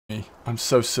I'm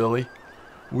so silly.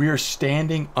 We are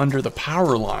standing under the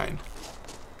power line.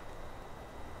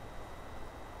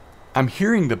 I'm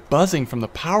hearing the buzzing from the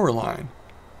power line.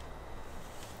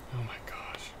 Oh my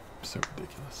gosh. So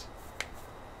ridiculous.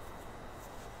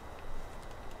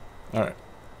 Alright.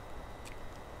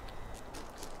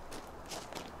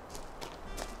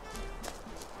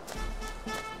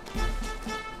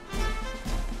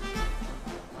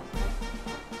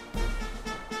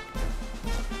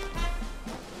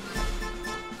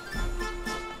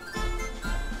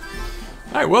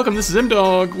 Alright, welcome. This is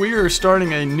M-Dog. We are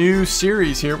starting a new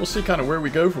series here. We'll see kind of where we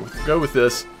go with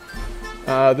this.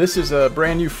 This is a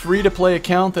brand new free-to-play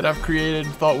account that I've created.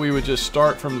 Thought we would just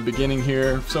start from the beginning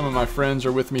here. Some of my friends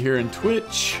are with me here in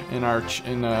Twitch, in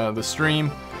the stream,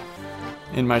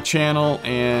 in my channel,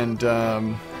 and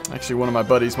actually one of my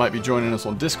buddies might be joining us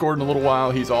on Discord in a little while.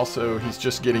 He's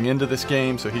just getting into this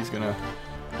game, so he's gonna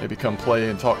maybe come play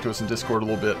and talk to us in Discord a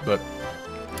little bit. But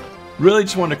really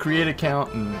just wanted to create an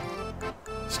account and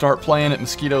start playing at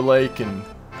Mosquito Lake and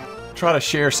try to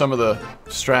share some of the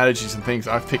strategies and things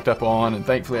I've picked up on, and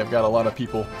thankfully I've got a lot of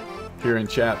people here in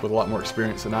chat with a lot more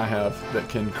experience than I have that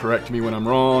can correct me when I'm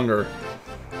wrong or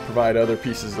provide other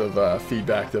pieces of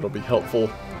feedback that'll be helpful.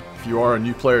 If you are a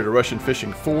new player to Russian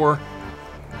Fishing 4,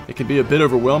 it can be a bit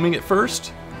overwhelming at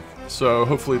first, so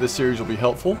hopefully this series will be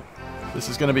helpful. This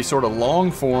is going to be sort of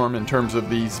long form in terms of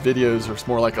these videos, or it's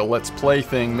more like a let's play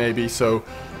thing maybe, so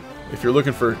if you're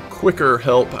looking for quicker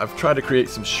help, I've tried to create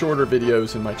some shorter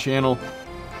videos in my channel,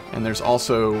 and there's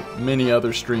also many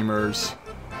other streamers,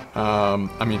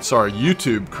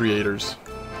 YouTube creators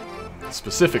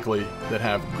specifically, that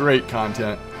have great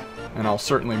content, and I'll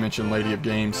certainly mention Lady of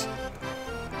Games.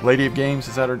 Lady of Games,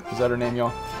 is that her name,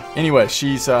 y'all? Anyway,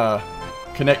 she's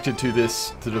connected to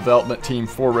the development team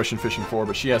for Russian Fishing 4,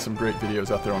 but she has some great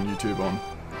videos out there on YouTube on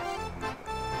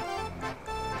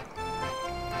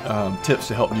tips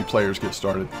to help new players get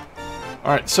started.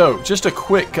 Alright, so just a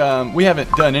quick, we haven't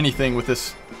done anything with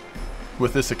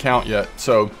this account yet,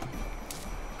 so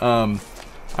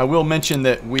I will mention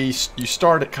that you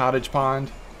start at Cottage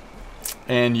Pond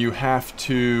and you have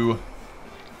to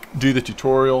do the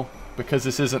tutorial, because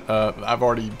this isn't, I've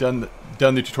already done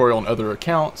the tutorial on other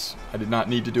accounts. I did not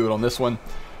need to do it on this one,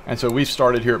 and so we've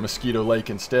started here at Mosquito Lake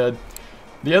instead.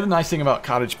 The other nice thing about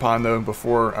Cottage Pond, though,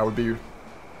 before I would be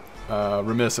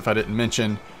remiss if I didn't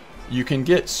mention, you can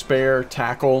get spare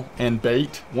tackle and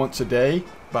bait once a day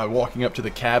by walking up to the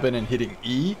cabin and hitting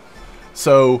E.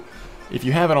 So if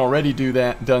you haven't already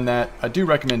done that, I do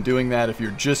recommend doing that if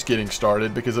you're just getting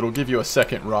started, because it'll give you a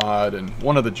second rod, and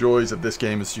one of the joys of this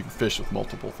game is you can fish with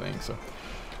multiple things. So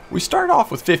we start off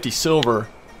with 50 silver,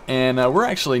 and we're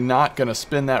actually not going to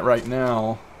spend that right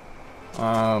now.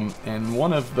 And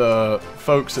one of the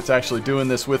folks that's actually doing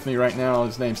this with me right now,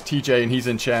 his name's TJ, and he's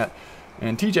in chat.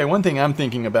 And TJ, one thing I'm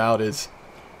thinking about is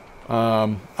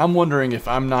I'm wondering if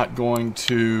I'm not going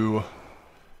to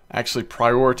actually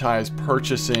prioritize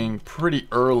purchasing pretty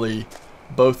early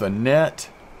both a net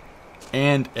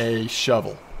and a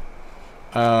shovel.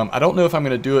 I don't know if I'm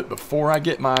going to do it before I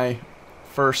get my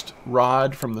first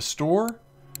rod from the store,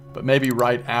 but maybe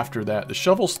right after that. The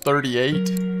shovel's 38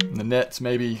 and the net's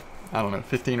maybe, I don't know,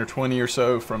 15 or 20 or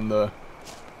so from the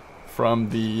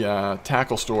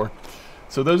tackle store.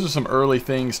 So those are some early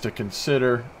things to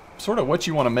consider. Sort of what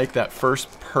you want to make that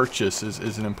first purchase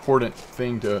is an important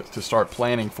thing to start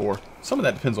planning for. Some of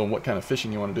that depends on what kind of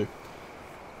fishing you want to do.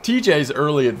 TJ's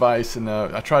early advice, and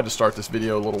I tried to start this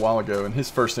video a little while ago, and his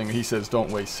first thing he says,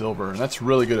 don't waste silver, and that's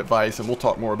really good advice, and we'll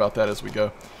talk more about that as we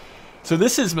go. So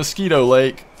this is Mosquito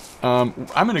Lake. I'm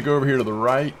going to go over here to the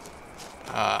right.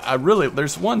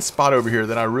 There's one spot over here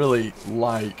that I really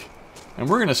like, and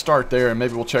we're going to start there, and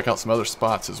maybe we'll check out some other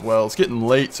spots as well. It's getting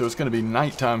late, so it's going to be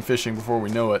nighttime fishing before we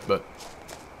know it, but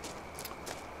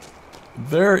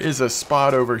there is a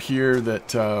spot over here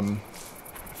that I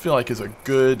feel like is a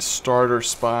good starter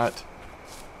spot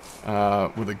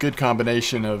with a good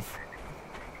combination of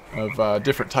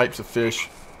different types of fish.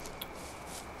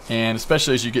 And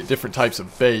especially as you get different types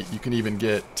of bait, you can even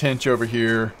get tench over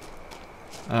here,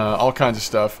 all kinds of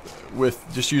stuff. With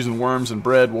just using worms and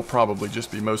bread, we'll probably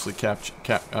just be mostly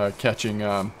catching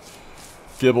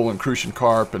gibble and crucian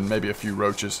carp and maybe a few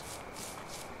roaches.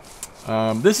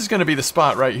 This is going to be the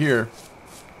spot right here.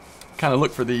 Kind of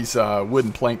look for these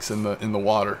wooden planks in the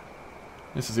water.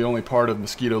 This is the only part of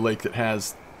Mosquito Lake that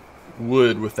has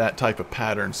wood with that type of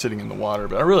pattern sitting in the water,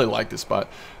 but I really like this spot.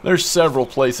 There's several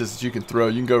places that you can throw.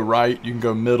 You can go right, you can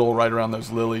go middle, right around those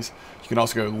lilies. You can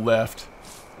also go left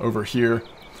over here.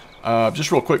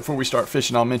 Just real quick before we start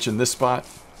fishing, I'll mention this spot.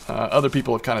 Other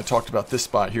people have kind of talked about this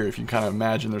spot here. If you can kind of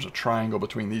imagine there's a triangle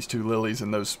between these two lilies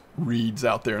and those reeds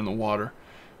out there in the water.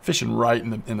 Fishing right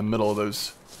in the middle of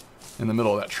those, in the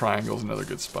middle of that triangle is another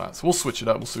good spot. So we'll switch it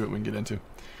up. We'll see what we can get into.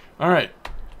 All right,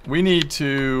 we need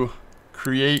to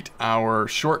create our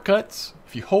shortcuts.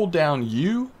 If you hold down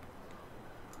U,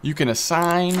 you can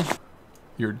assign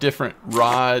your different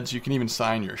rods. You can even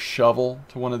assign your shovel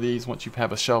to one of these once you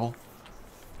have a shovel.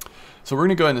 So we're going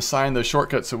to go ahead and assign those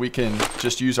shortcuts so we can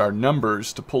just use our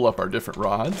numbers to pull up our different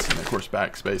rods. And of course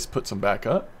backspace puts them back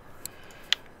up.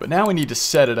 But now we need to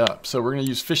set it up. So we're going to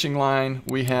use fishing line.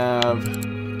 We have,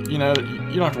 you know,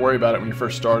 you don't have to worry about it when you're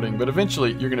first starting, but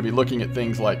eventually you're going to be looking at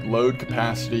things like load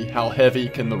capacity, how heavy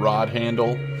can the rod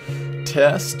handle,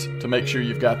 test to make sure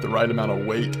you've got the right amount of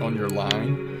weight on your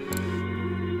line.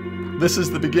 This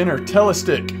is the beginner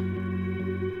telestick.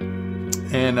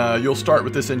 And you'll start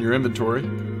with this in your inventory.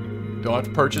 Don't have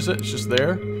to purchase it, it's just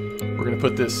there. We're going to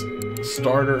put this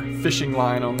starter fishing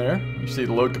line on there. You see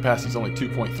the load capacity is only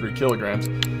 2.3 kilograms.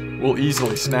 We'll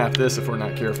easily snap this if we're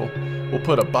not careful. We'll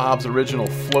put a Bob's Original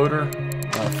float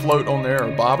on there,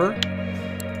 or bobber.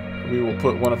 We will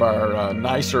put one of our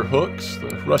nicer hooks.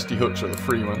 The rusty hooks are the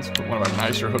free ones. Put one of our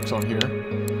nicer hooks on here.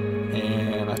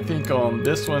 And I think on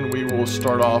this one we will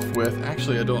start off with,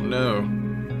 actually I don't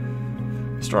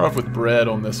know. Start off with bread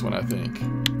on this one, I think.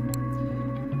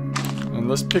 And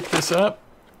let's pick this up.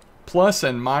 Plus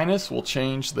and minus will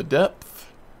change the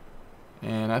depth.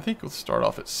 And I think we'll start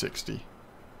off at 60.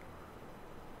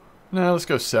 No, let's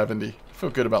go 70. I feel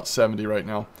good about 70 right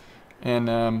now. And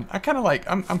I kind of like,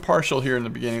 I'm partial here in the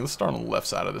beginning. Let's start on the left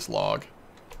side of this log.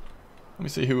 Let me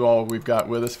see who all we've got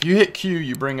with us. If you hit Q,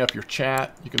 you bring up your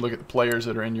chat. You can look at the players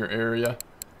that are in your area.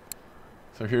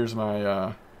 So here's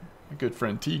my good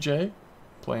friend TJ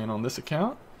playing on this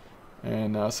account.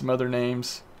 And some other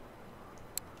names.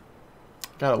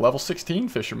 Got a level 16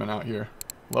 fisherman out here.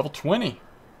 Level 20.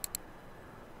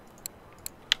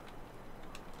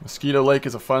 Mosquito Lake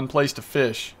is a fun place to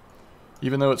fish.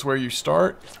 Even though it's where you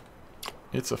start,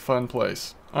 it's a fun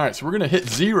place. Alright, so we're going to hit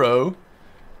 0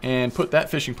 and put that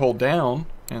fishing pole down.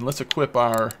 And let's equip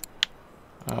our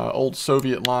old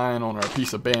Soviet line on our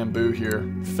piece of bamboo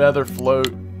here. Feather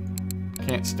float.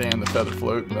 Can't stand the feather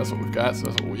float, but that's what we've got, so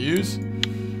that's what we'll use.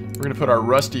 We're going to put our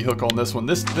rusty hook on this one.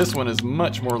 This one is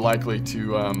much more likely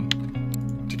to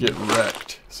get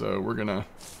wrecked. So we're going to,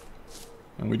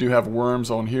 and we do have worms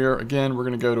on here. Again, we're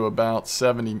going to go to about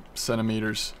 70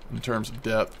 centimeters in terms of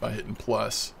depth by hitting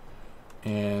plus.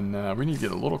 And we need to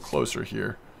get a little closer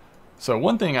here. So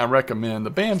one thing I recommend, the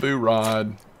bamboo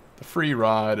rod, the free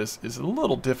rod, is a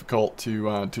little difficult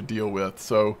to deal with.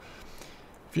 So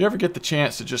if you ever get the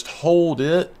chance to just hold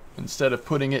it instead of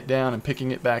putting it down and picking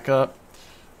it back up,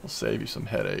 will save you some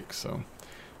headaches. So,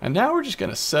 and now we're just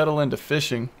going to settle into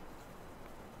fishing.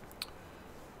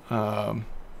 A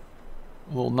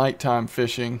little nighttime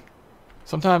fishing.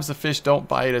 Sometimes the fish don't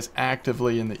bite as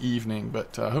actively in the evening,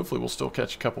 but hopefully we'll still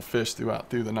catch a couple fish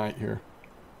through the night here.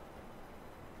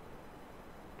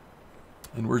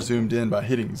 And we're zoomed in by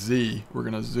hitting Z. We're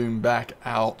going to zoom back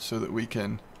out so that we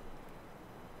can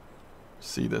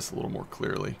see this a little more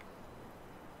clearly.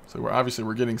 So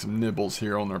we're getting some nibbles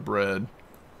here on our bread.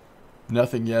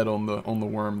 Nothing yet on the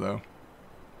worm though.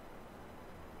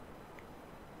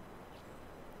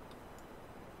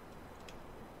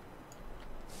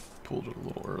 Pulled it a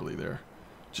little early there.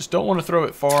 Just don't want to throw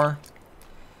it far.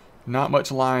 Not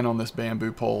much line on this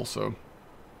bamboo pole, so.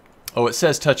 Oh, it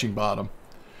says touching bottom.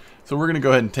 So we're going to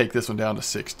go ahead and take this one down to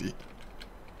 60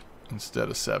 instead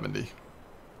of 70.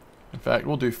 In fact,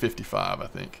 we'll do 55, I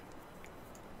think.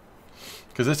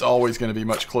 Because it's always going to be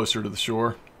much closer to the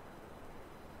shore.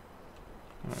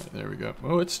 Alright, there we go.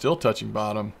 Oh, it's still touching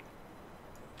bottom.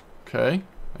 Okay,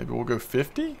 maybe we'll go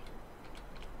 50?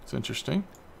 It's interesting.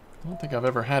 I don't think I've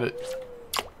ever had it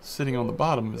sitting on the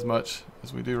bottom as much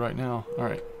as we do right now.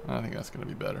 Alright, I think that's going to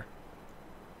be better.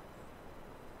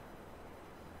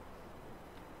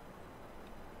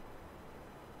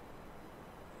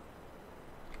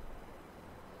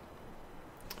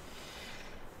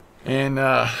 And,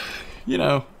 you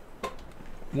know,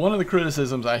 one of the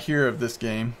criticisms I hear of this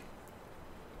game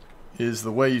is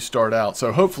the way you start out.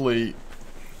 So hopefully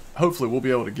we'll be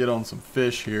able to get on some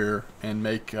fish here and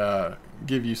make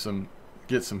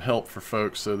get some help for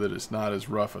folks so that it's not as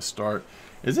rough a start.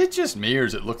 Is it just me, or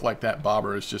does it look like that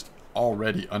bobber is just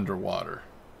already underwater?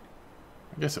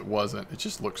 I guess it wasn't. It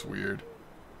just looks weird.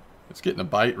 It's getting a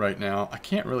bite right now. I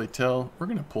can't really tell. We're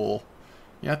gonna pull.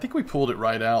 Yeah, I think we pulled it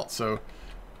right out. So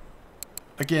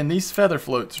again, these feather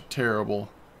floats are terrible.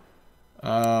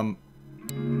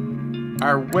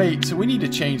 Our weight, so we need to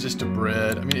change this to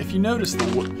bread. I mean, if you notice,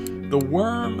 the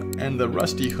worm and the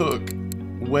rusty hook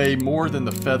weigh more than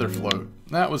the feather float.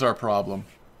 That was our problem.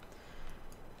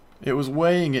 It was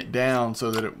weighing it down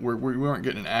so that we weren't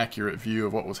getting an accurate view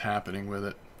of what was happening with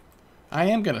it. I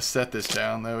am going to set this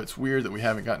down though. It's weird that we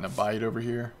haven't gotten a bite over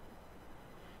here.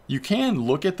 You can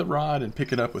look at the rod and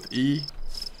pick it up with E,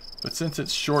 but since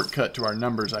it's shortcut to our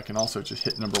numbers, I can also just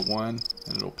hit number 1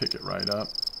 and it'll pick it right up.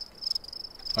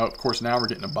 Oh, of course, now we're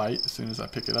getting a bite as soon as I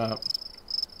pick it up.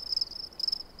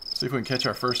 See if we can catch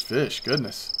our first fish.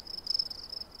 Goodness.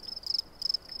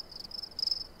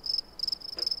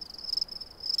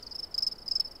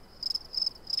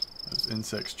 Those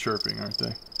insects chirping, aren't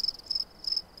they?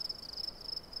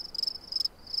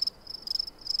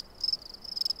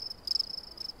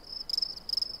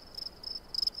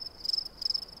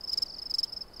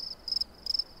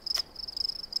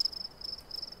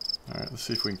 Alright, let's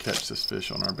see if we can catch this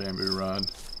fish on our bamboo rod.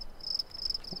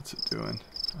 What's it doing?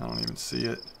 I don't even see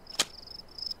it.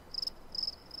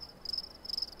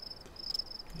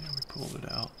 Yeah, we pulled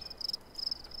it out.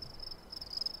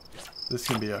 This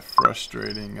can be a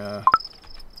frustrating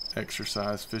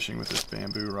exercise fishing with this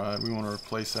bamboo rod. We want to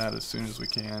replace that as soon as we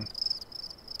can.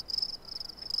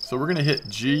 So we're going to hit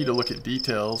G to look at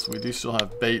details. We do still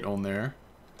have bait on there.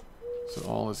 So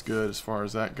all is good as far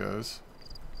as that goes.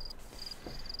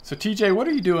 So TJ, what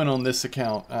are you doing on this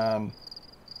account?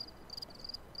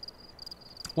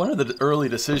 One of the early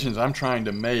decisions I'm trying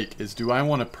to make is, do I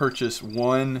want to purchase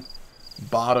one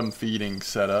bottom feeding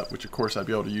setup, which of course I'd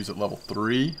be able to use at level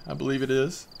 3, I believe it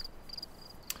is.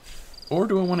 Or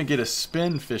do I want to get a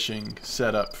spin fishing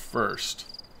setup first?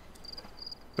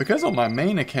 Because on my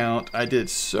main account, I did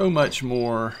so much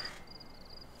more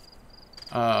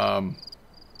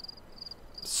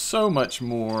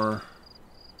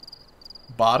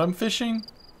bottom fishing.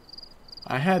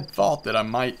 I had thought that I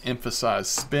might emphasize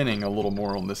spinning a little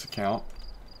more on this account.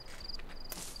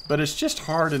 But it's just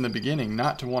hard in the beginning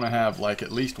not to want to have like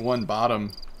at least one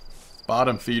bottom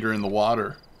feeder in the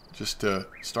water just to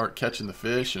start catching the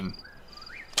fish. And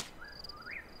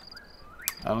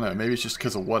I don't know, maybe it's just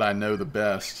because of what I know the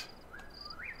best.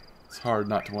 It's hard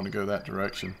not to want to go that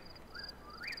direction.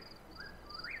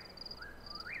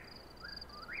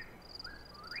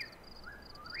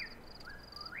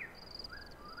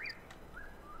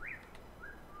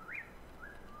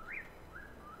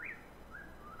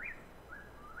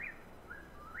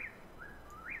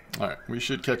 Alright, we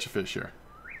should catch a fish here.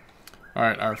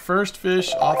 Alright, our first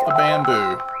fish off the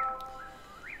bamboo.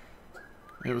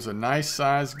 It was a nice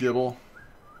sized gibble.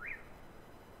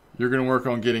 You're going to work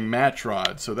on getting match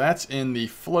rods. So that's in the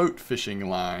float fishing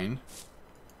line.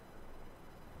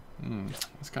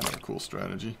 That's kind of a cool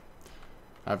strategy.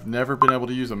 I've never been able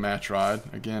to use a match rod.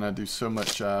 Again, I do so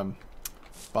much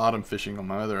bottom fishing on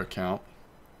my other account.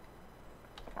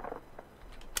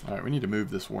 Alright, we need to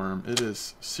move this worm. It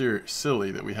is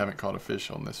silly that we haven't caught a fish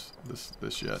on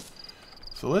this yet.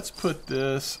 So let's put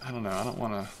this, I don't know, I don't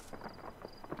want to,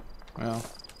 well,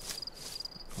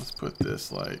 let's put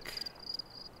this like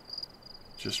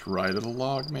just right of the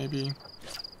log maybe.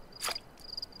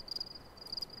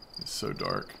 It's so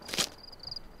dark.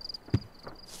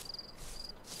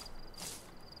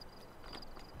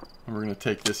 And we're going to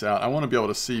take this out. I want to be able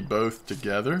to see both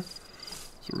together.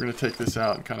 So we're going to take this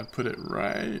out and kind of put it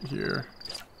right here.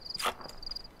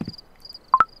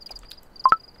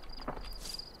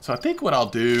 So I think what I'll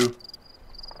do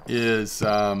is,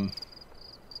 well,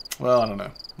 I don't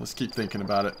know. Let's keep thinking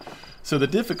about it. So the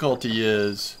difficulty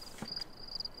is,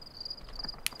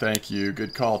 thank you,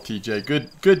 good call TJ.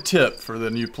 Good tip for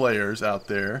the new players out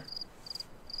there.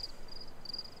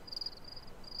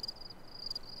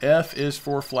 F is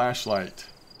for flashlight.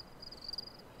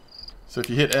 So if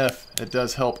you hit F, it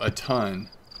does help a ton.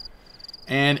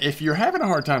 And if you're having a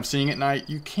hard time seeing at night,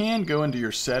 you can go into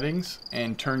your settings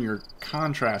and turn your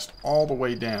contrast all the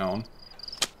way down.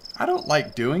 I don't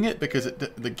like doing it because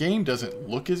the game doesn't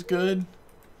look as good.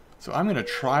 So I'm going to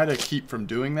try to keep from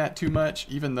doing that too much,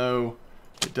 even though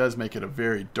it does make it a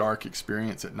very dark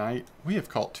experience at night. We have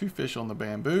caught 2 fish on the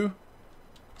bamboo.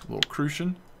 A little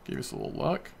crucian, gave us a little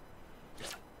luck.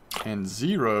 And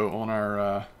 0 on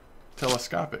our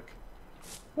telescopic.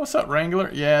 What's up,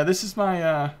 Wrangler? Yeah, this is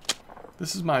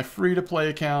my free-to-play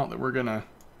account that we're gonna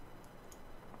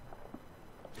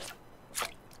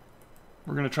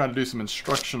try to do some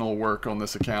instructional work on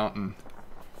this account and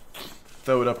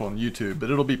throw it up on YouTube, but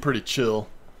it'll be pretty chill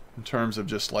in terms of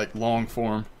just like long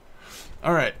form.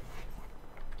 All right.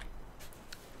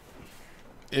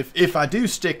 If I do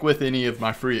stick with any of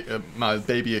my my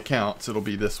baby accounts, it'll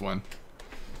be this one.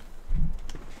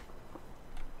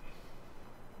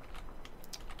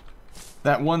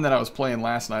 That one that I was playing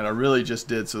last night, I really just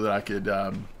did so that I could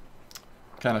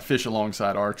kind of fish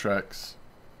alongside Artrex.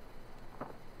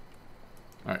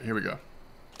 Alright, here we go.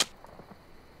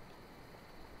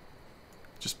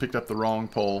 Just picked up the wrong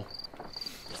pole.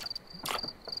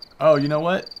 Oh, you know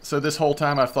what? So this whole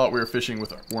time I thought we were fishing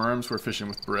with worms. We're fishing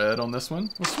with bread on this one.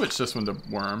 We'll switch this one to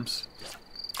worms.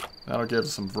 That'll give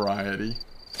us some variety.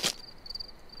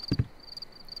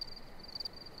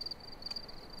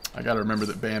 I gotta remember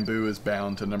that bamboo is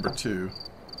bound to number 2.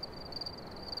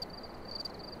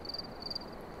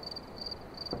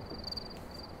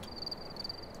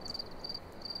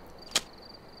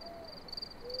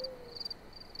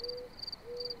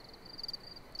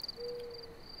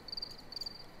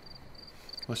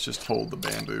 Let's just hold the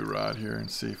bamboo rod here and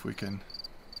see if we can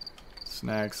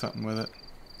snag something with it.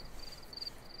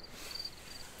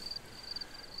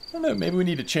 I don't know, maybe we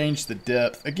need to change the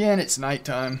depth. Again, it's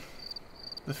nighttime.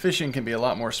 The fishing can be a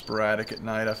lot more sporadic at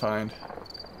night, I find.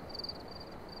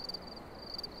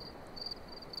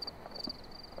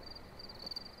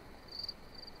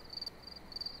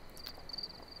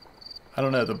 I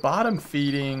don't know, the bottom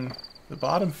feeding, the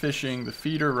bottom fishing, the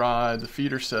feeder rod, the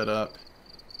feeder setup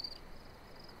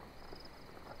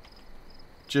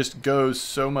just goes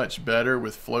so much better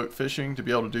with float fishing to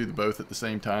be able to do both at the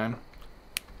same time.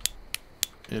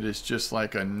 It is just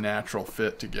like a natural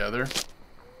fit together.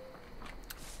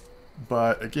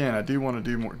 But again, I do want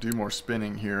to do more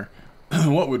spinning here.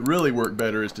 What would really work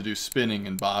better is to do spinning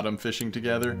and bottom fishing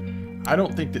together. I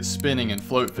don't think that spinning and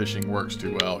float fishing works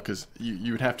too well because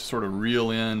you would have to sort of reel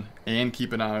in and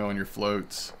keep an eye on your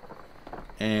floats.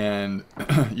 And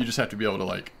you just have to be able to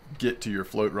like get to your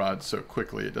float rod so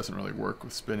quickly. It doesn't really work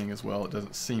with spinning as well. It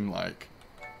doesn't seem like.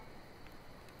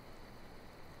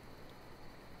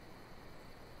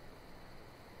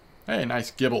 Hey, nice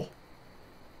gibble.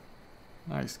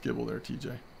 Nice gibble there,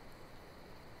 TJ.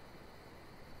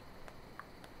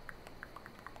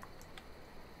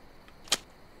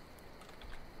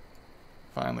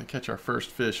 Finally catch our first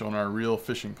fish on our real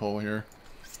fishing pole here.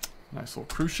 Nice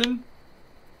little crucian.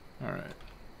 All right.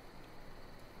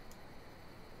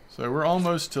 So we're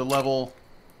almost to level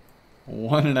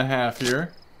 1.5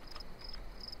 here.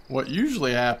 What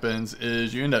usually happens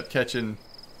is you end up catching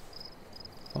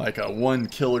like a 1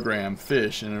 kilogram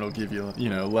fish and it'll give you, you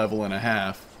know, level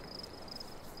 1.5.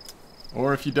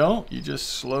 Or if you don't, you just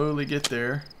slowly get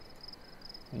there.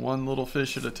 One little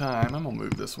fish at a time. I'm gonna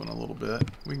move this one a little bit.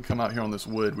 We can come out here on this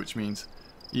wood, which means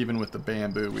even with the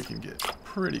bamboo we can get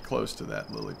pretty close to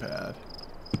that lily pad.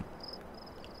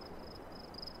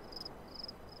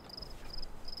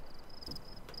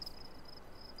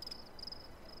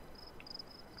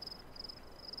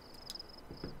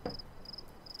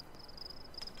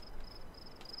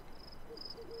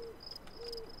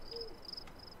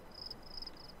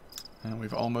 And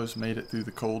we've almost made it through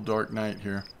the cold, dark night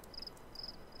here.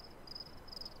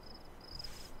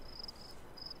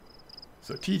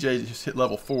 So TJ just hit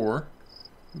level 4.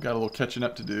 We've got a little catching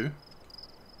up to do.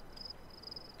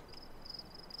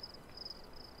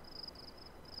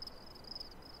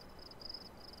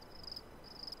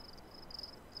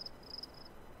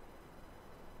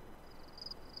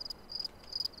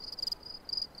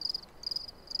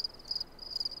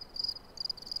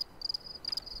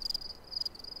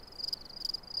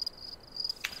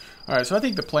 Alright, so I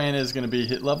think the plan is going to be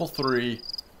hit level 3,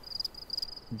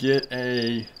 get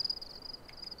a...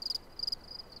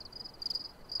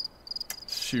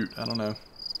 Shoot, I don't know.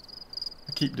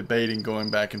 I keep debating going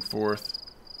back and forth.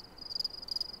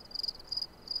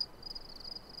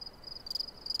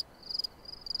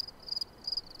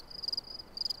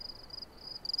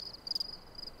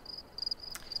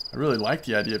 I really like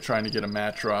the idea of trying to get a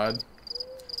match rod,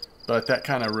 but that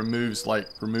kind of removes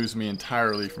me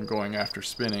entirely from going after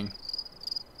spinning.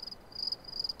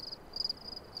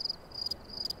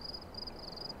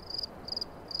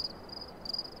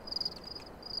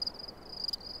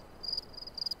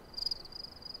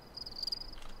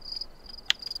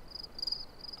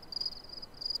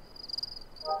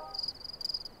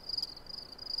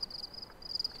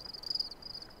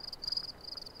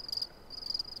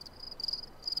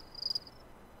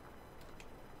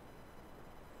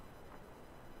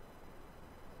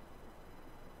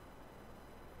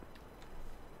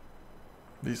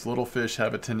 These little fish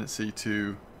have a tendency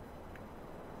to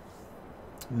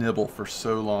nibble for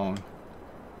so long.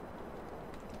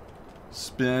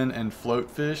 Spin and float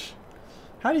fish.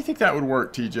 How do you think that would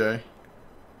work, TJ? You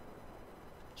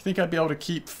think I'd be able to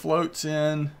keep floats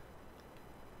in?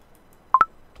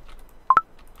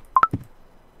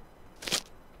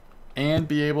 And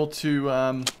be able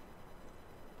to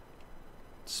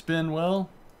spin well?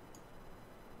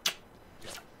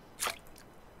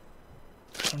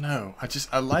 don't know.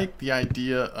 I like the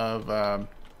idea of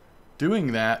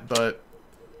doing that, but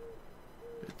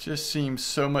it just seems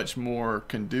so much more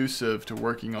conducive to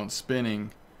working on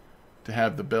spinning to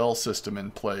have the bell system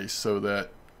in place, so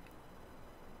that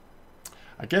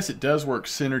I guess it does work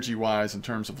synergy-wise in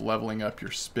terms of leveling up your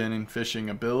spinning fishing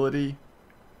ability,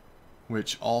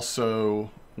 which also,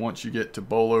 once you get to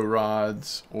bolo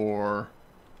rods or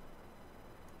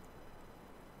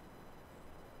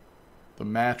the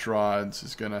match rods,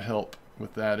 is going to help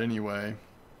with that anyway.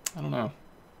 I don't know.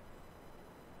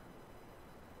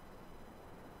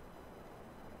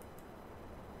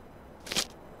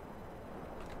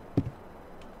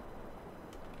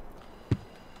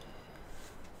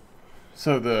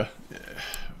 So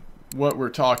what we're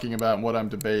talking about and what I'm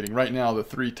debating right now, the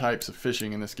three types of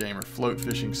fishing in this game are float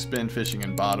fishing, spin fishing,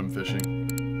 and bottom fishing.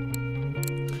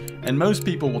 And most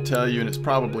people will tell you, and it's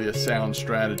probably a sound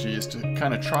strategy, is to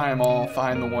kind of try them all,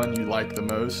 find the one you like the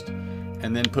most,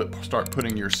 and then start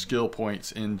putting your skill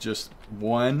points in just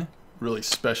one, really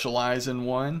specialize in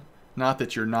one. Not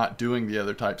that you're not doing the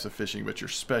other types of fishing, but you're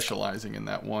specializing in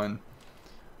that one.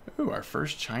 Ooh, our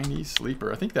first Chinese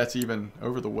sleeper. I think that's even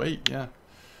over the weight, yeah.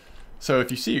 So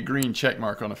if you see a green check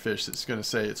mark on a fish, it's going to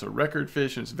say it's a record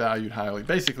fish and it's valued highly.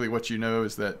 Basically what you know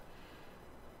is that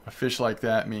a fish like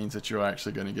that means that you're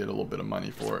actually going to get a little bit of money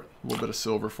for it, a little bit of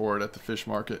silver for it at the fish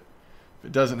market. If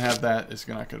it doesn't have that, it's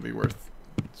not going to be worth.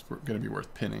 It's going to be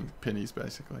worth pennies,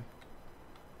 basically.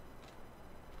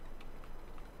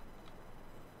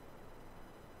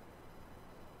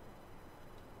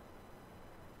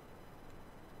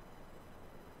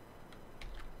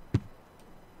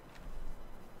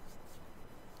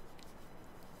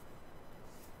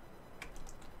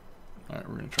 All right,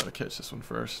 we're going to try to catch this one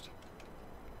first.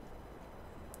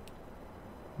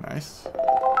 Nice.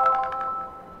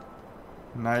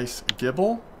 Nice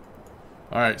gibble.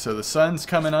 All right, so the sun's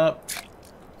coming up.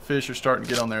 Fish are starting to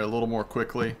get on there a little more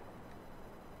quickly.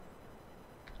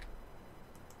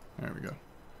 There we go.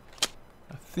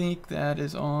 I think that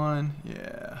is on.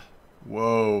 Yeah.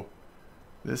 Whoa.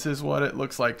 This is what it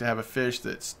looks like to have a fish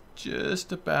that's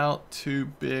just about too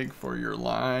big for your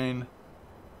line.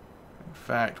 In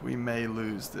fact, we may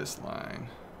lose this line.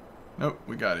 Nope,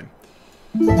 we got him.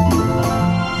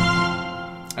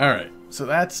 Alright, so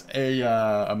that's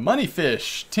a money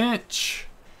fish, tench.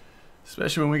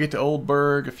 Especially when we get to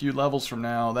Oldberg a few levels from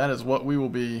now. That is what we will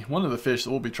be, one of the fish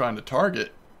that we'll be trying to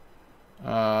target.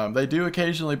 They do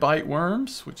occasionally bite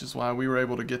worms, which is why we were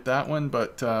able to get that one,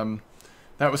 but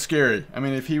that was scary. I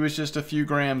mean, if he was just a few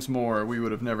grams more, we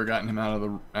would have never gotten him out of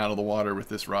the water with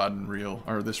this rod and reel,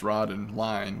 or this rod and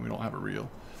line. We don't have a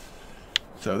reel.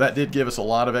 So that did give us a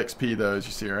lot of XP, though. As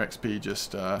you see, our XP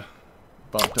just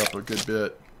bumped up a good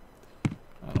bit.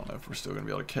 I don't know if we're still going to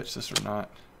be able to catch this or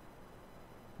not.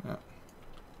 No.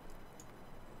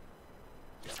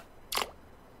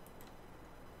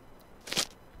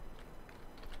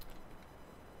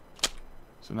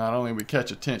 So not only we catch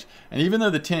a tench, and even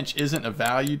though the tench isn't a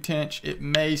valued tench, it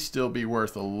may still be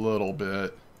worth a little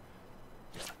bit.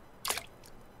 It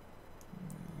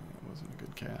wasn't a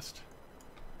good cast.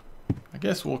 I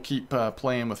guess we'll keep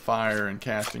playing with fire and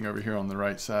casting over here on the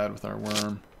right side with our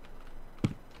worm.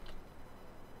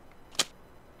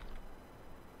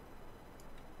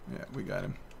 Yeah, we got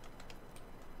him.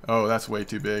 Oh, that's way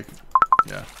too big.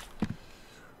 Yeah.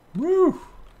 Woo!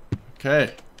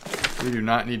 Okay. We do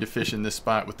not need to fish in this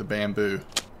spot with the bamboo.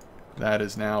 That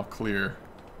is now clear.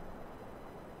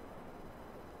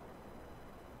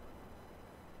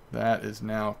 That is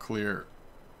now clear.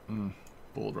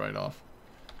 Pulled right off.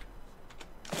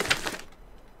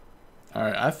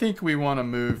 Alright, I think we want to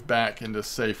move back into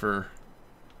safer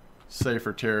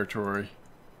territory.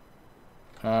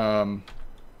 I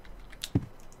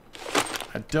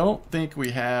don't think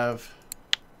we have...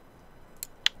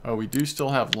 Oh, we do still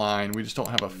have line. We just don't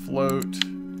have a float.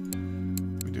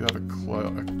 We do have a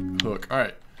hook. All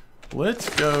right, let's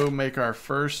go make our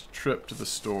first trip to the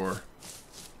store.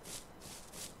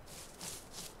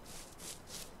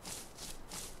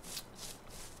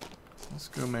 Let's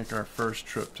go make our first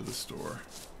trip to the store.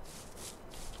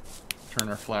 Turn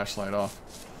our flashlight off.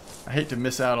 I hate to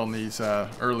miss out on these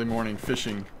early morning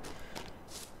fishing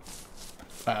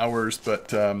hours,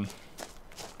 but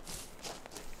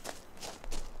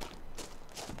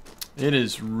it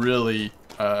is really,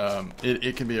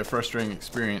 it can be a frustrating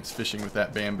experience fishing with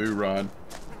that bamboo rod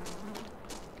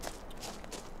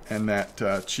and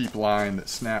that cheap line that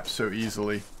snaps so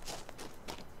easily.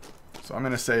 So I'm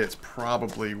going to say it's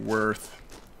probably worth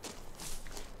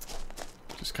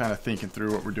just kind of thinking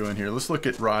through what we're doing here. Let's look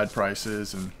at rod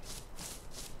prices and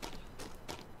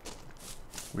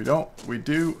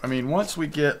I mean, once we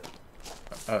get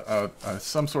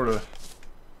some sort of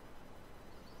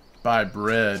buy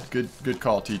bread, good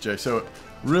call, TJ. So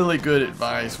really good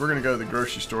advice. We're gonna go to the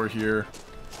grocery store here.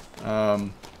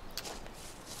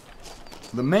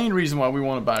 The main reason why we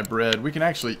want to buy bread, we can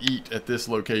actually eat at this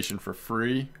location for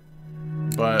free,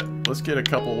 but let's get a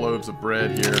couple loaves of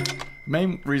bread here.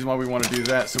 Main reason why we want to do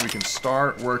that, so we can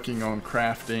start working on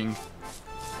crafting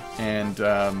and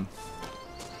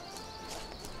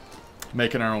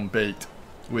making our own bait,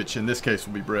 which in this case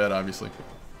will be bread, obviously.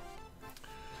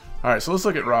 Alright, so let's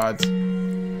look at rods.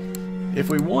 If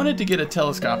we wanted to get a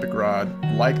telescopic rod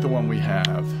like the one we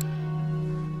have,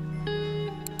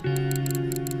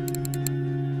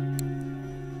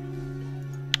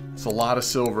 it's a lot of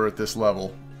silver at this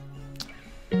level.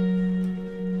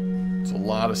 It's a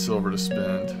lot of silver to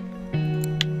spend.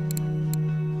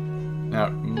 Now,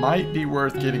 it might be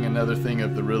worth getting another thing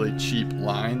of the really cheap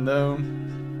line, though.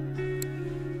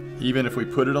 Even if we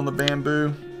put it on the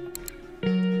bamboo.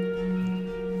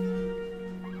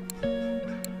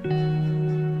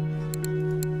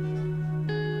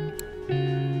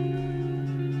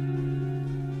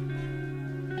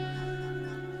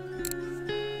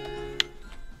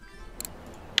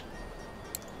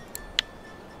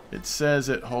 It says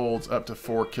it holds up to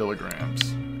 4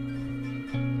 kilograms.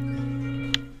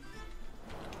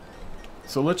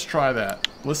 So let's try that.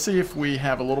 Let's see if we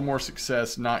have a little more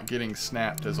success not getting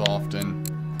snapped as often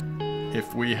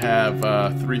if we have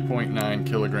a 3.9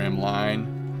 kilogram line.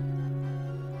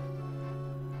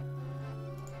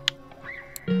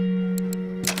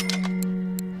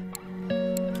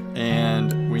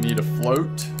 And we need a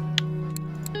float.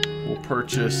 We'll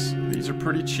purchase, these are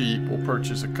pretty cheap, we'll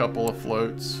purchase a couple of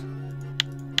floats.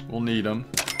 We'll need them.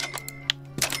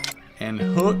 And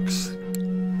hooks,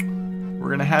 we're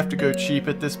gonna have to go cheap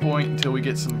at this point until we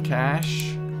get some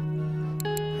cash.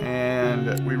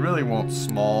 And we really want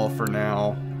small for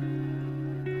now.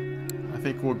 I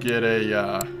think we'll get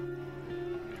a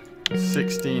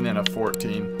 16 and a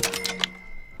 14.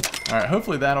 Alright,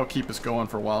 hopefully that'll keep us going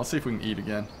for a while. Let's see if we can eat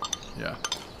again. Yeah.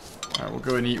 Alright, we'll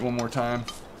go and eat one more time.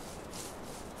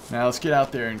 Now let's get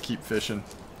out there and keep fishing.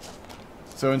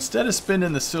 So instead of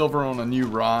spending the silver on a new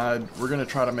rod, we're going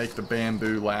to try to make the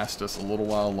bamboo last us a little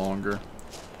while longer.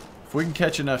 If we can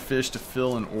catch enough fish to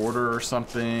fill an order or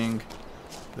something,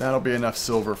 that'll be enough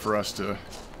silver for us to...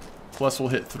 Plus we'll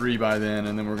hit 3 by then,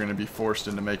 and then we're going to be forced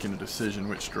into making a decision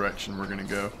which direction we're going to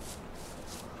go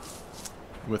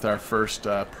with our first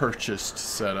purchased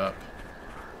setup.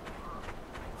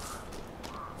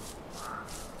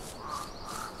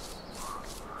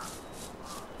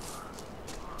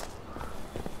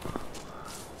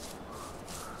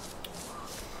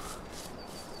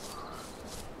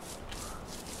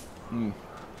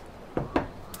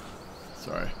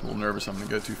 Sorry, a little nervous I'm going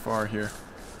to go too far here.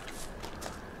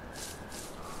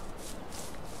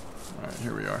 Alright,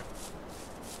 here we are.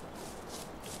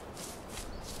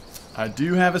 I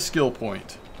do have a skill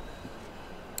point.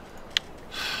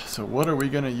 So what are we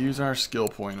going to use our skill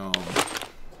point on?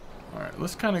 Alright,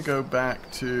 let's kind of go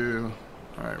back to...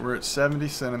 Alright, we're at 70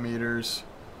 centimeters.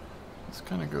 Let's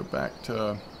kind of go back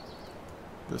to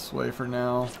this way for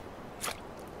now.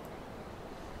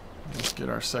 Let's get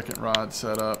our second rod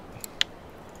set up.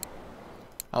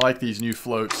 I like these new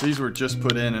floats. These were just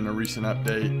put in a recent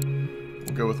update.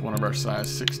 We'll go with one of our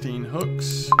size 16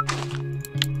 hooks.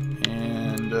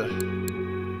 And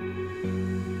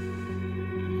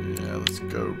yeah, let's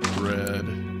go bread.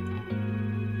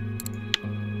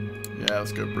 Yeah,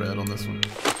 let's go bread on this one.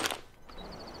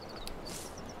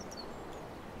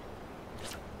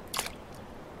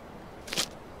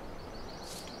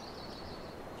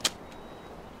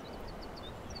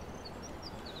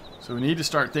 So we need to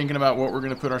start thinking about what we're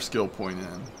going to put our skill point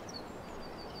in.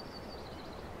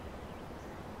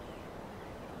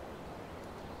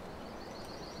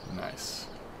 Nice.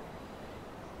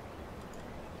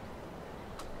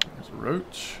 There's a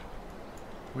roach.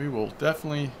 We will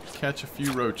definitely catch a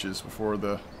few roaches before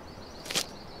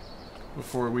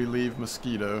we leave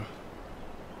Mosquito.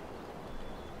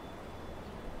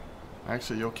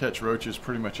 Actually, you'll catch roaches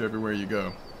pretty much everywhere you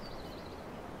go.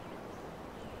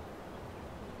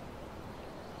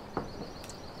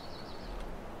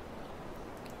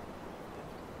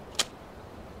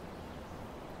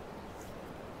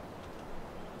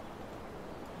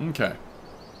 Okay,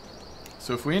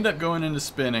 so if we end up going into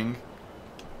spinning,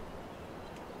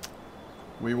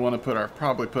 we want to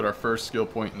probably put our first skill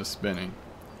point into spinning.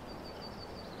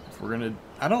 If we're gonna,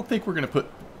 I don't think we're gonna put.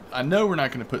 I know we're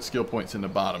not gonna put skill points into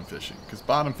bottom fishing, because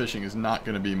bottom fishing is not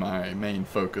gonna be my main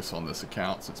focus on this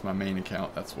account. Since my main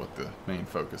account, that's what the main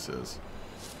focus is.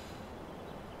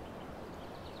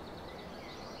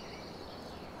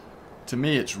 to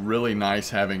me, it's really nice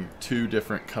having two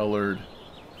different colored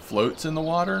floats in the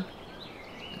water.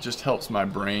 It just helps my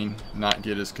brain not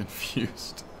get as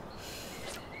confused.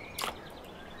 All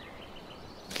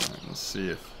right, let's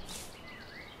see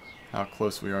how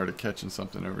close we are to catching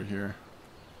something over here.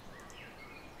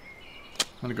 I'm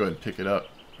gonna go ahead and pick it up.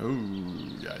 Ooh,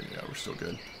 yeah, we're still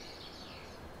good.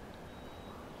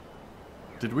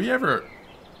 Did we ever...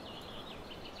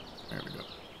 There we go.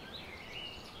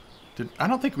 I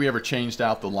don't think we ever changed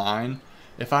out the line.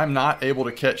 If I'm not able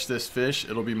to catch this fish,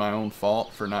 it'll be my own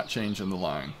fault for not changing the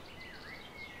line.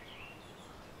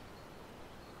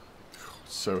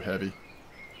 So heavy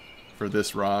for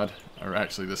this rod, or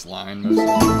actually this line mostly.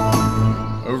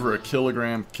 Over a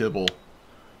kilogram kibble.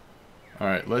 All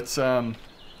right, let's go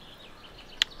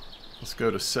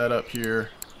to setup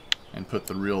here and put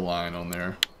the reel line on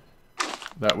there.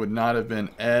 That would not have been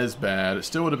as bad. It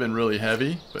still would have been really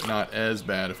heavy, but not as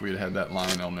bad if we had had that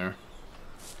line on there.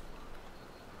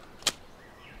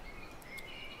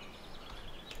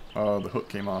 Oh, the hook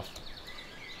came off.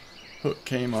 Hook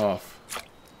came off.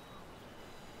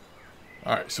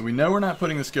 Alright, so we know we're not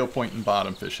putting the skill point in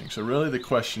bottom fishing. So really the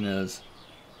question is,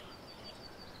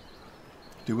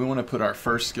 do we want to put our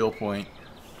first skill point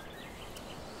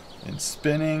in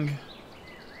spinning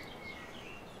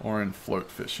or in float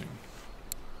fishing?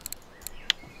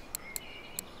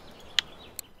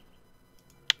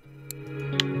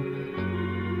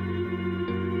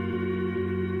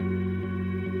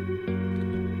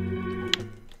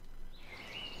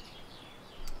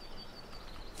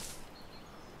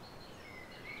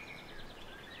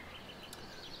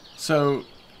 So,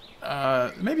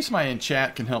 maybe somebody in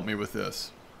chat can help me with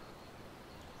this.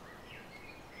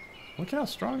 Look how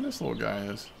strong this little guy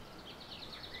is.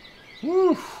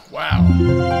 Woo! Wow.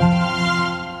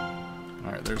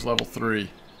 Alright, there's level 3.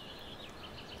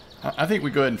 I think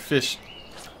we go ahead and fish.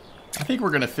 I think we're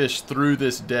going to fish through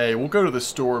this day. We'll go to the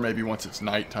store maybe once it's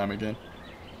nighttime again.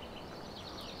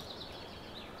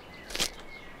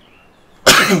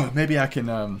 Maybe I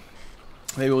can,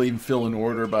 maybe we'll even fill an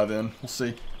order by then. We'll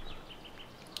see.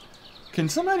 Can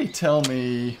somebody tell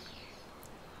me,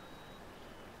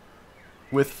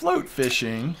 with float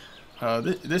fishing,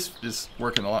 this is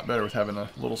working a lot better with having a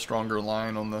little stronger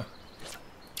line on the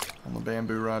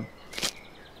bamboo rod.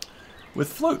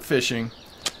 With float fishing,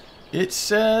 it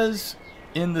says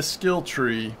in the skill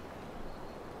tree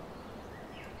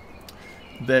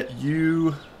that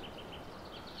you...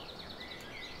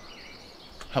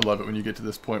 I love it when you get to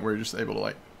this point where you're just able to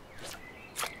like...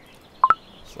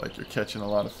 It's like you're catching a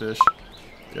lot of fish.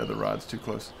 The other rod's too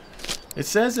close. It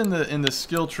says in the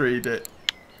skill tree that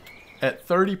at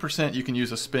 30% you can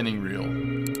use a spinning reel.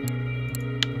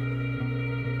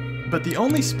 But the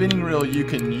only spinning reel you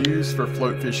can use for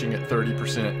float fishing at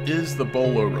 30% is the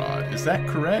bolo rod. Is that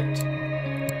correct?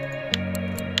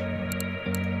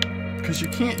 Because you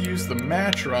can't use the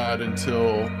match rod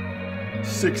until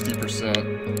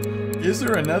 60%. Is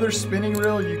there another spinning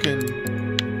reel you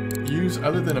can use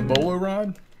other than a bolo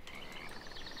rod?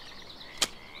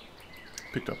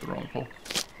 Picked up the wrong pole.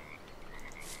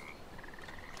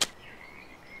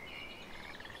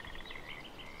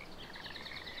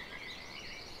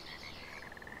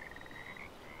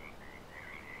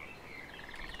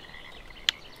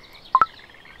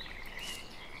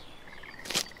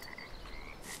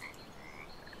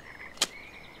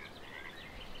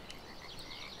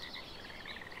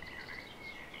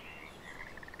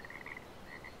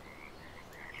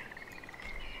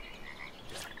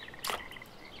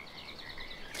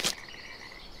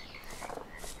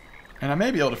 And I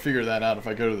may be able to figure that out if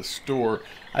I go to the store.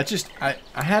 I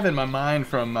have in my mind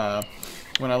from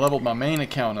when I leveled my main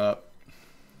account up,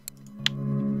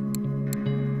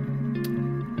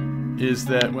 is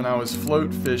that when I was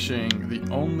float fishing,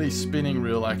 the only spinning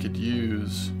reel I could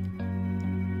use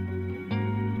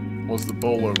was the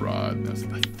bolo rod. That's,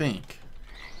 I think.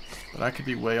 But I could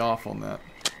be way off on that.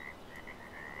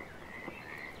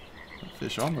 The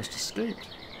fish almost escaped.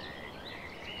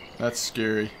 That's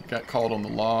scary. Got caught on the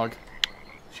log.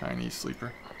 Chinese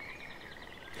sleeper.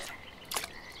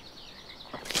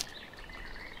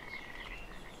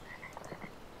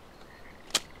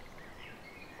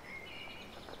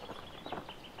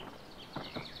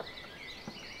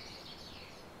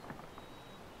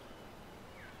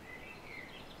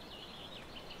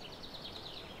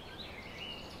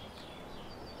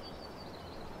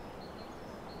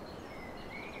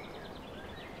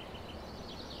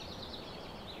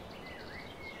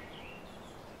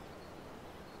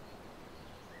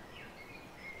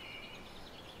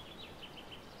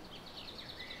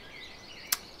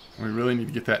 We really need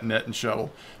to get that net and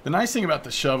shovel. The nice thing about the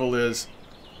shovel is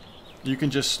you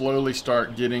can just slowly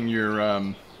start getting your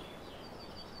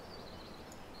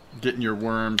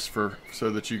worms so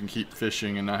that you can keep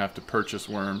fishing and not have to purchase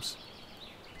worms.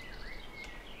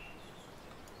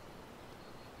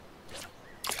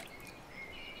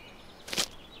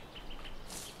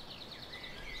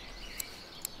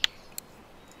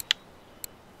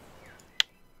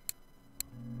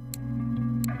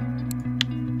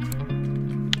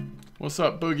 What's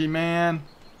up, Boogeyman?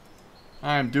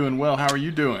 I am doing well. How are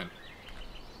you doing?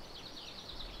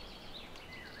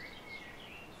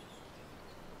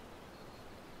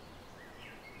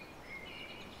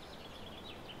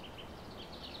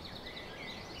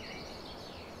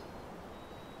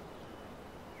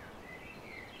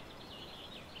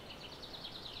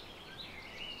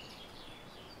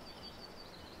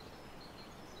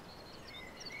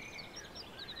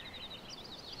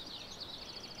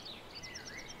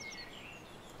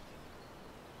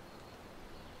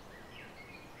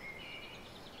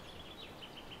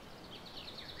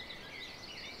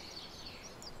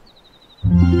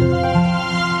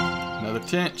 Another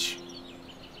tench.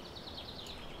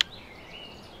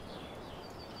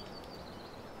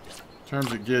 In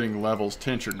terms of getting levels,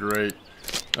 tench are great.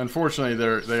 Unfortunately,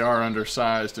 they are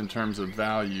undersized in terms of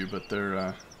value, but they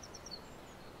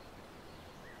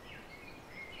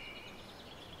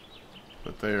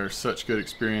are such good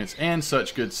experience and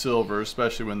such good silver,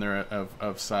 especially when they're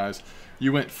of size.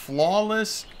 You went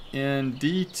flawless in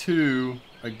D2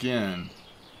 again.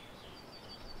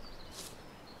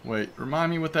 Wait,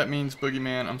 remind me what that means,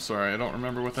 Boogeyman. I'm sorry, I don't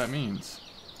remember what that means.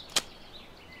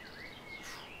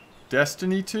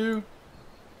 Destiny 2?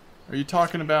 Are you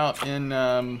talking about in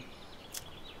the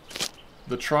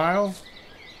trial?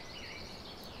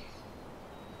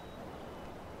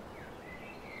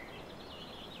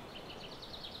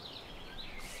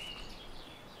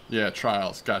 Yeah,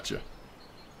 trials. Gotcha.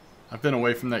 I've been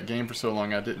away from that game for so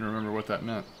long I didn't remember what that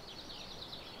meant.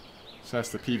 So that's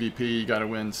the PvP. You gotta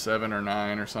win 7 or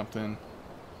 9 or something.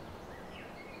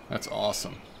 That's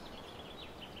awesome.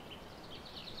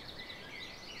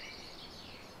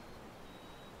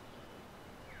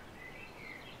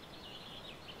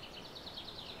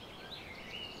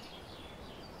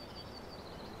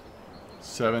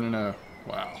 Seven and 0.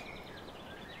 Wow.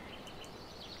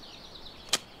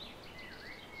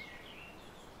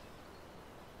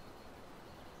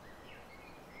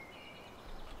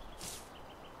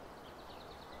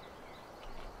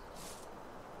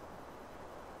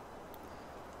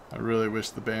 I really wish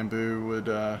the bamboo would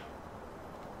go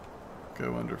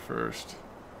under first.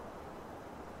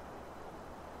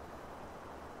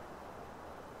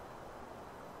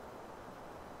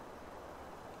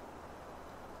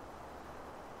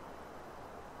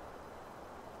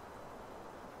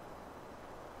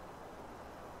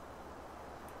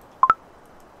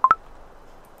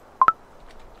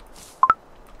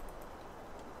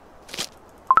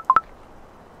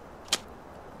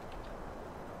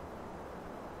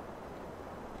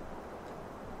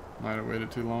 Might have waited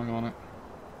too long on it.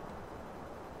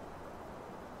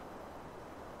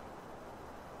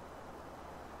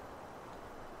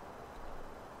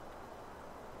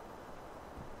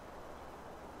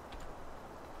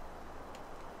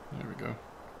 There we go.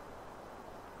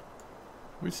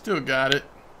 We still got it.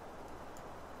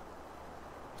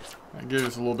 That gives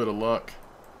us a little bit of luck.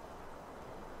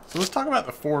 So let's talk about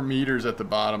the 4 meters at the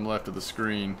bottom left of the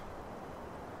screen.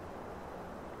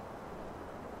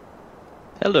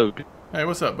 Hello. Hey,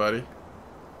 what's up, buddy?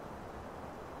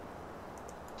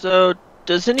 So,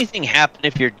 does anything happen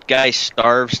if your guy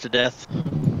starves to death?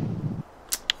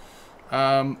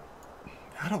 I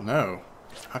don't know.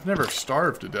 I've never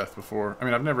starved to death before. I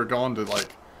mean, I've never gone to,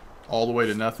 like, all the way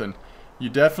to nothing. You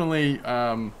definitely,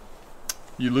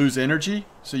 you lose energy,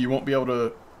 so you won't be able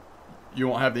to, you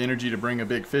won't have the energy to bring a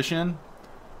big fish in.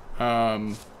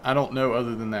 I don't know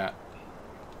other than that.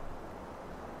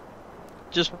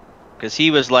 Just because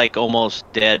he was, like,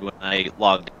 almost dead when I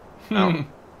logged out.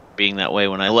 Being that way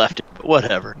when I left it, but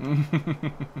whatever.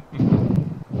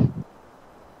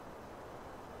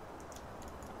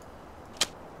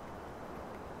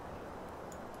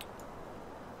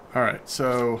 Alright,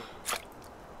 so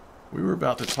we were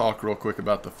about to talk real quick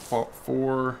about the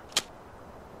 4...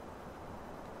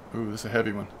 Ooh, this is a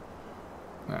heavy one.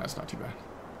 Nah, that's not too bad.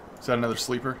 Is that another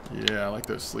sleeper? Yeah, I like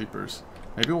those sleepers.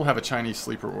 Maybe we'll have a Chinese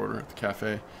sleeper order at the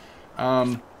cafe.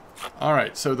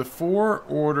 Alright, so the 4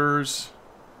 orders...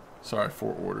 Sorry,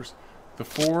 4 orders. The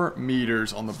 4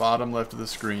 meters on the bottom left of the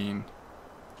screen.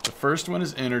 The first one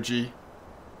is energy.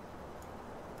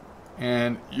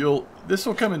 And this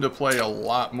will come into play a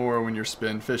lot more when you're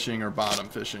spin fishing or bottom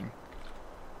fishing.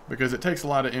 Because it takes a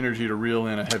lot of energy to reel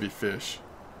in a heavy fish.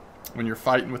 when you're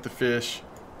fighting with the fish,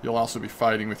 you'll also be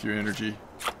fighting with your energy.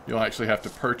 You'll actually have to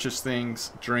purchase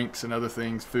things, drinks and other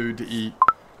things, food to eat,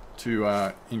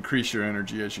 to increase your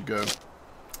energy as you go.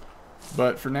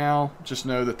 But for now, just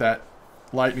know that that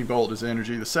lightning bolt is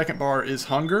energy. The second bar is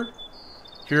hunger.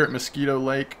 Here at Mosquito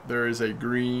Lake, there is a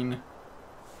green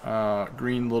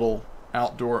little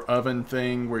outdoor oven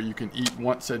thing where you can eat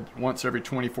once every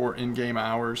 24 in-game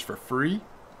hours for free.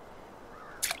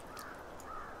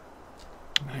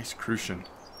 Nice crucian.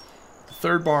 The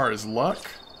third bar is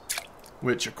luck,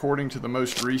 which according to the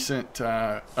most recent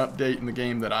update in the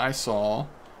game that I saw,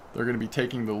 they're going to be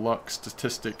taking the luck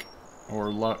statistic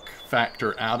or luck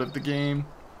factor out of the game.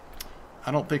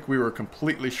 I don't think we were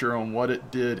completely sure on what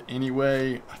it did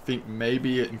anyway. I think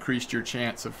maybe it increased your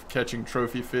chance of catching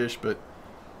trophy fish, but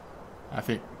I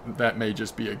think that may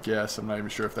just be a guess. I'm not even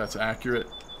sure if that's accurate.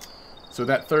 So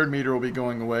that third meter will be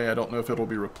going away. I don't know if it'll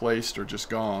be replaced or just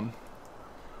gone.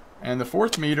 And the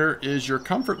fourth meter is your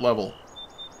comfort level.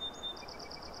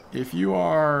 If you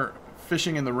are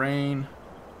fishing in the rain,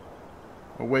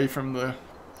 away from the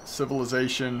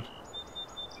civilization,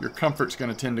 your comfort's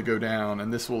going to tend to go down,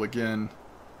 and this will again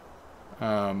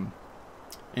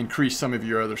increase some of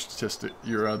your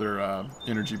other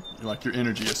energy, like your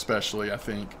energy especially, I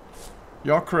think.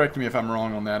 Y'all correct me if I'm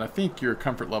wrong on that. I think your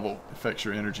comfort level affects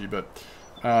your energy, but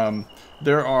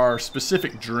there are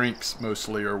specific drinks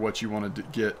mostly or what you want to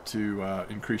get to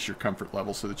increase your comfort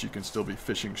level so that you can still be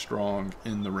fishing strong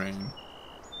in the rain.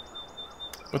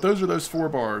 But those are those 4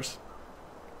 bars.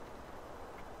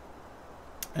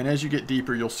 And as you get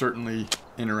deeper, you'll certainly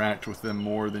interact with them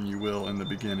more than you will in the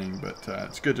beginning, but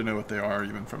it's good to know what they are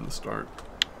even from the start.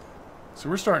 So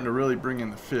we're starting to really bring in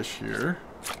the fish here.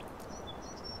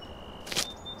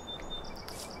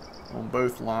 On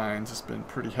both lines, it's been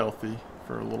pretty healthy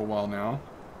for a little while now.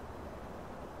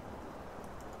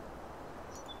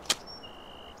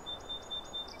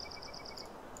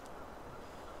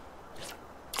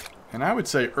 And I would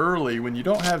say early, when you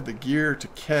don't have the gear to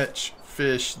catch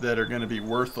fish that are going to be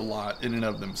worth a lot in and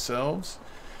of themselves,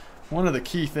 one of the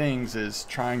key things is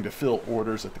trying to fill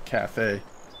orders at the cafe.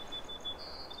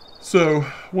 So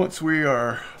once we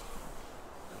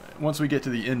get to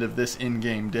the end of this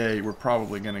in-game day, we're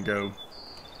probably going to go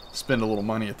spend a little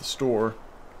money at the store.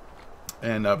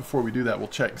 And before we do that, we'll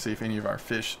check and see if any of our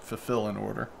fish fulfill an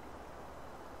order.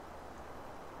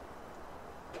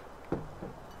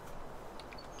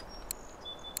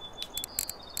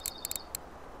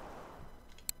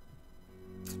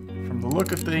 From the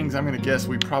look of things, I'm going to guess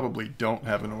we probably don't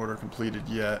have an order completed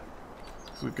yet,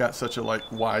 because we've got such a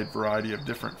wide variety of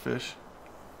different fish.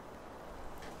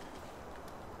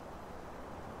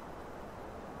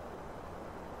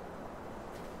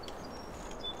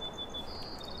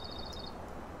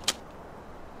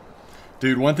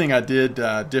 Dude, one thing I did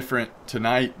different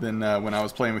tonight than when I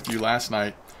was playing with you last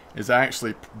night is I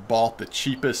actually bought the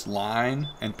cheapest line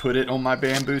and put it on my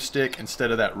bamboo stick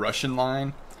instead of that Russian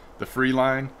line, the free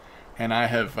line. And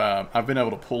I've been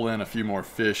able to pull in a few more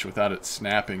fish without it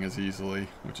snapping as easily,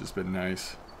 which has been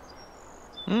nice.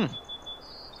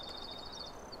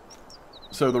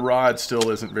 So the rod still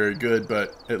isn't very good,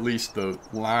 but at least the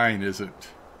line isn't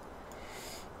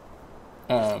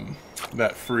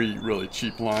that free, really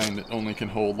cheap line that only can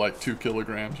hold like 2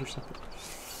 kilograms or something.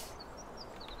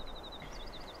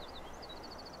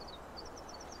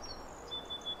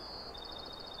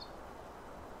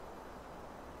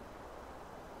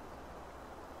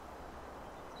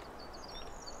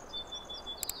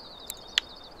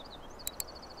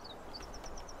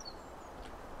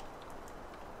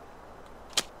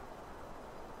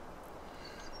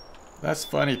 That's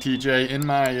funny, TJ.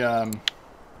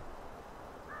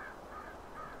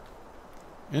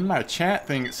 In my chat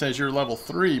thing, it says you're level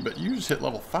 3, but you just hit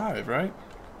level 5, right?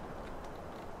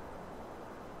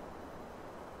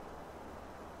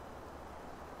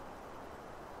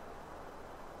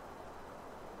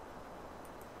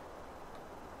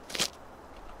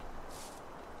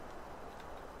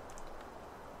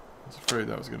 I was afraid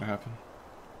that was going to happen.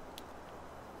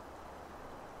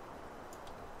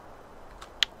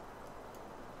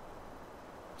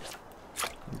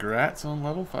 Congrats on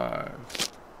level 5.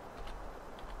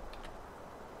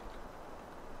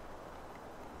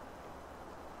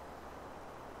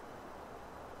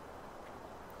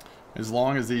 As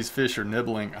long as these fish are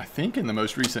nibbling, I think in the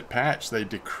most recent patch they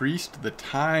decreased the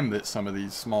time that some of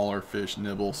these smaller fish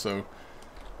nibble, so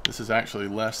this is actually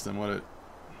less than what it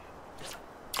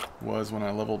was when I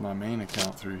leveled my main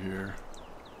account through here.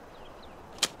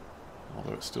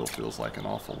 Although it still feels like an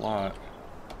awful lot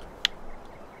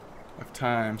of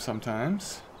time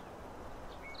sometimes.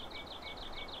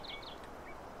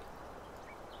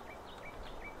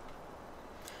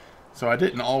 So I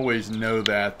didn't always know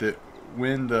that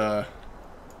when the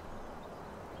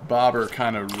bobber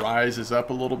kind of rises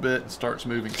up a little bit and starts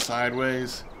moving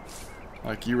sideways,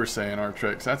 like you were saying,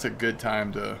 Artrix, that's a good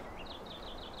time to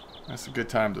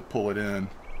pull it in.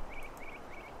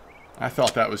 I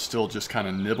thought that was still just kind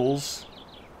of nibbles,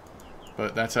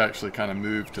 but that's actually kind of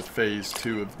moved to phase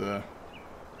 2 of the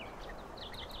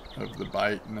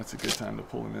bite, and that's a good time to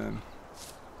pull him in.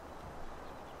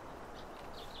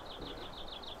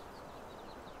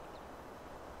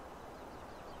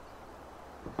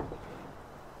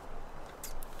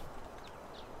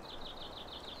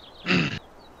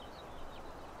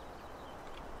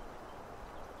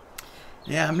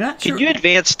 Yeah, I'm not sure. Can you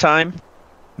advance time?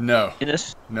 No. In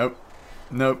this? Nope.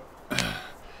 Nope.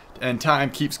 And time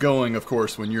keeps going, of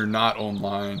course, when you're not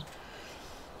online.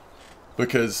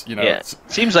 Because, you know... Yeah, it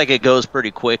seems like it goes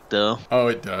pretty quick, though. Oh,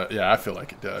 it does. Yeah, I feel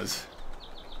like it does.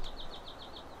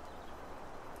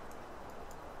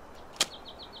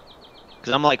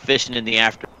 Because I'm like fishing in the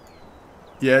after.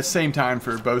 Yeah, it's same time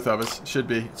for both of us. Should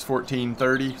be. It's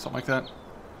 14:30, something like that.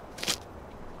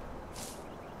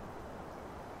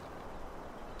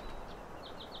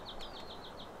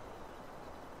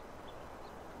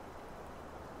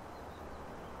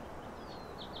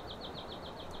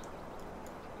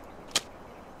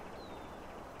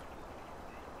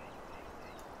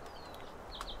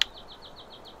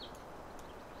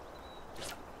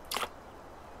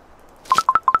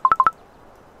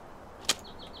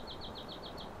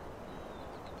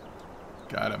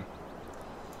 Got him.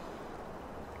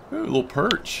 Ooh, a little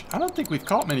perch. I don't think we've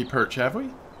caught many perch, have we?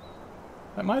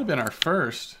 That might have been our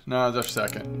first. No, that's our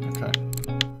second. Okay.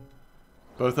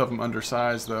 Both of them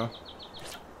undersized, though.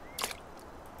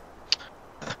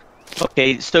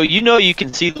 Okay, so you know you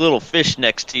can see the little fish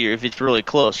next to you if it's really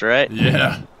close, right?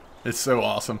 Yeah. It's so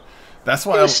awesome. That's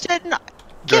why I was sitting,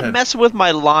 kept messing with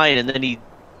my line, and then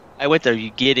I went there,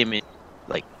 you get him, and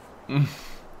like...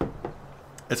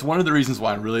 It's one of the reasons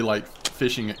why I really like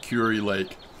fishing at Curie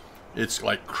Lake. It's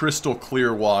like crystal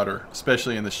clear water,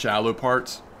 especially in the shallow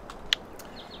parts.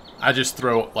 I just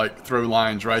throw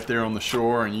lines right there on the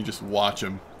shore, and you just watch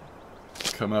them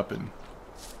come up and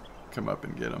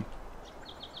get them.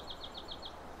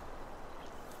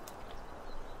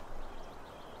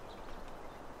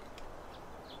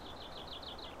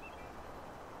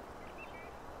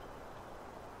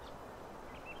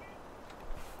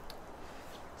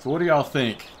 So what do y'all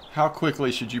think? How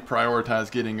quickly should you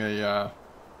prioritize getting a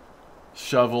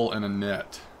shovel and a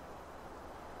net?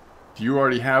 Do you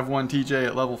already have one, TJ,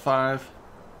 at level 5?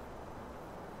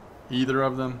 Either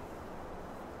of them?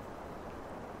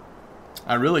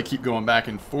 I really keep going back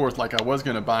and forth. Like, I was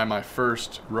going to buy my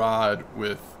first rod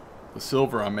with the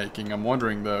silver I'm making. I'm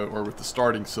wondering, though, or with the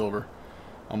starting silver.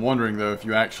 I'm wondering, though, if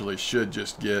you actually should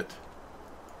just get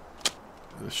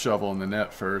the shovel and the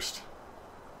net first.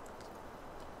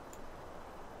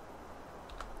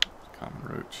 Common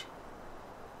roach.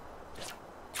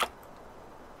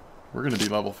 We're going to be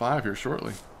level 5 here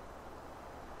shortly.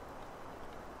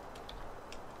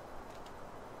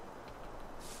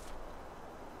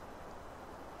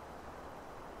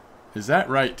 Is that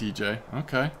right, TJ?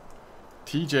 Okay.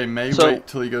 TJ may wait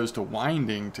till he goes to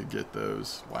winding to get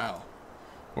those. Wow.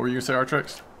 What were you going to say,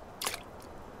 Artrix?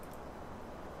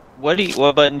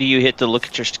 What button do you hit to look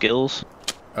at your skills?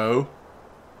 O.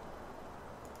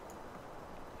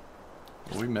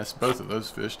 Well, we messed both of those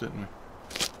fish, didn't we?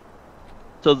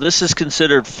 So this is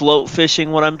considered float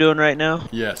fishing, what I'm doing right now?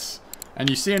 Yes. And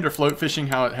you see under float fishing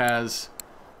how it has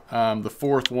the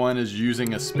fourth one is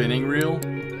using a spinning reel.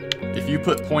 If you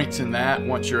put points in that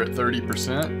once you're at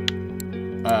 30%,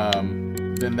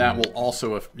 then that will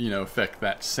also affect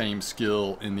that same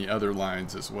skill in the other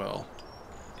lines as well.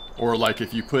 Or like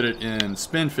if you put it in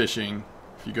spin fishing,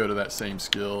 if you go to that same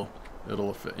skill,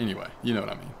 it'll affect. Anyway, you know what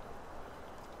I mean.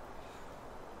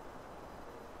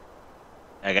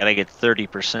 I gotta get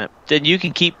 30%. Then you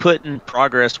can keep putting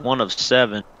progress 1 of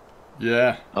 7.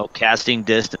 Yeah. Oh, casting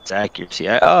distance accuracy.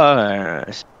 And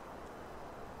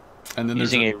then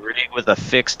using a rig with a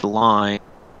fixed line.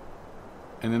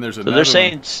 And then there's another. So they're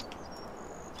saying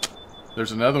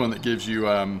there's another one that gives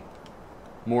you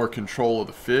more control of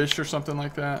the fish or something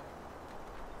like that.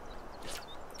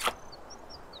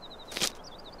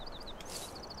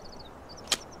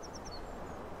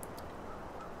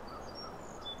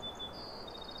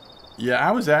 Yeah,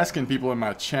 I was asking people in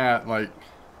my chat, like,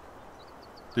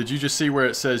 did you just see where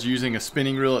it says using a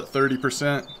spinning reel at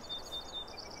 30%?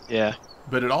 Yeah.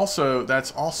 But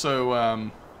that's also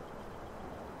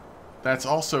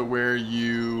where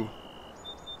you,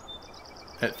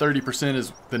 at 30%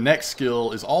 is, the next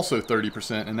skill is also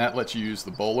 30%, and that lets you use the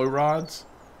bolo rods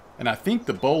And I think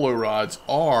the bolo rods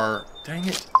are, dang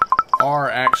it,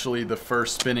 are actually the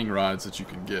first spinning rods that you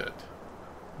can get.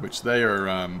 Which they are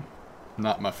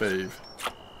not my fave.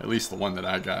 At least the one that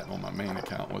I got on my main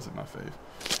account wasn't my fave.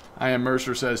 I Am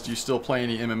Mercer says, do you still play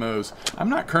any MMOs? I'm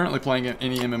not currently playing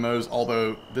any MMOs,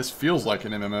 although this feels like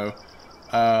an MMO.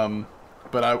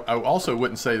 But I also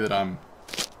wouldn't say that I'm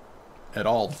at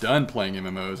all done playing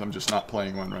MMOs. I'm just not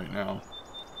playing one right now.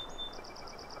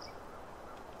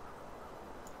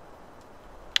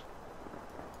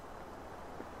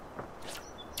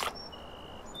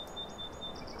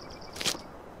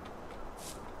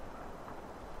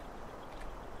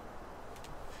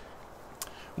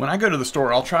 When I go to the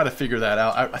store, I'll try to figure that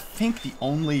out. I think the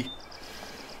only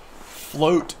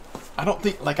float,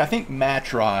 I think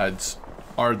match rods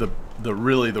are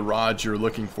really the rods you're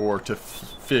looking for to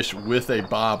fish with a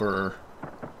bobber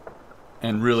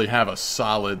and really have a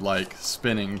solid like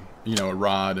spinning, a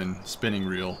rod and spinning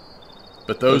reel.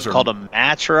 But those are called a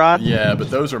match rod? Yeah,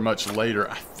 but those are much later.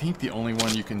 I think the only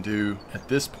one you can do at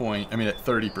this point, I mean at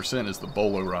 30%, is the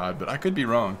bolo rod, but I could be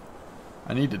wrong.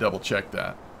 I need to double check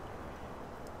that.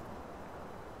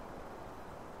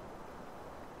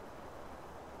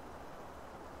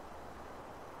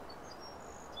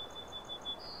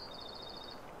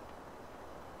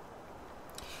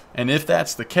 And if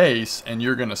that's the case, and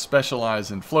you're going to specialize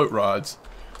in float rods,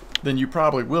 then you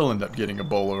probably will end up getting a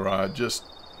bolo rod. Just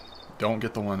don't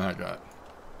get the one I got.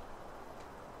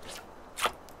 The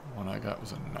one I got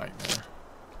was a nightmare.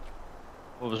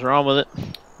 What was wrong with it?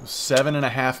 It was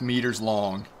 7.5 meters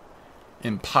long.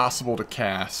 Impossible to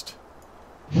cast.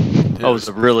 It was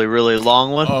a really, really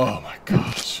long one? Oh my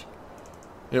gosh.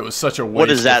 It was such a waste. What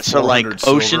is that, so like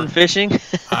ocean silver. fishing?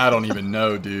 I don't even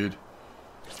know, dude.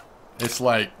 It's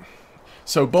like,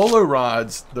 so bolo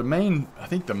rods, I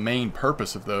think the main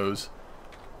purpose of those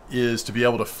is to be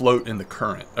able to float in the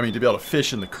current. I mean, to be able to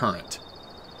fish in the current.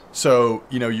 So,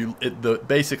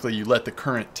 basically you let the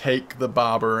current take the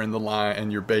bobber and the line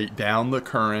and your bait down the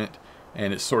current,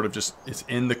 and it's sort of just, it's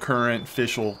in the current,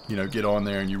 fish will, get on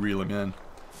there and you reel them in.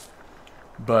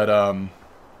 But,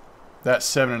 that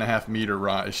 7.5 meter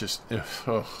rod is just,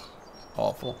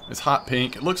 awful. It's hot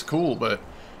pink. It looks cool, but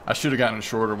I should have gotten a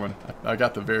shorter one. I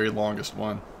got the very longest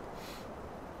one.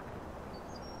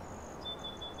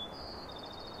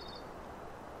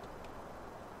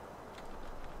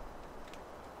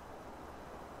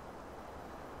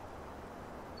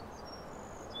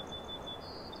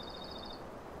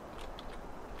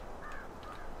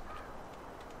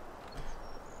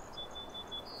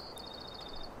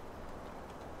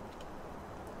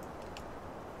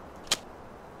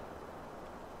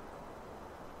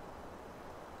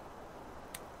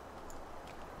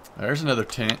 There's another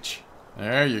tench.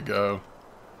 There you go.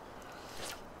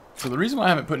 So the reason why I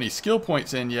haven't put any skill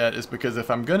points in yet is because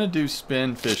if I'm going to do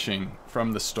spin fishing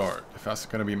from the start, if that's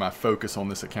going to be my focus on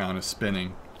this account is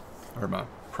spinning, or my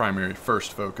primary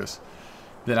first focus,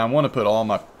 then I want to put all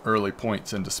my early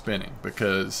points into spinning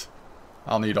because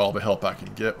I'll need all the help I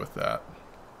can get with that.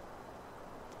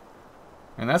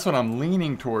 And that's what I'm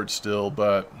leaning towards still,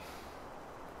 but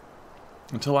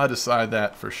until I decide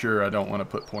that for sure, I don't want to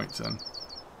put points in.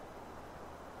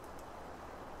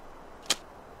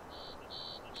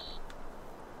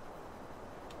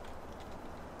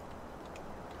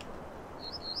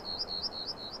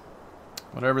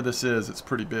 Whatever this is, it's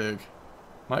pretty big.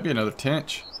 Might be another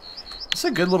tench. It's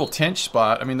a good little tench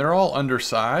spot. I mean, they're all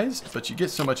undersized, but you get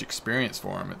so much experience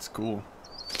for them. It's cool.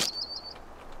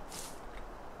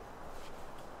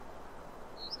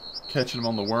 Catching them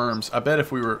on the worms. I bet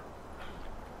if we were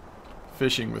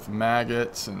fishing with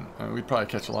maggots, and we'd probably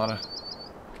catch a lot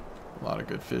of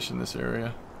good fish in this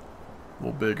area. A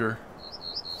little bigger.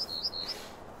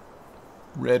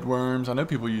 Red worms. I know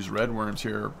people use red worms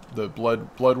here. The blood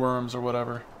worms or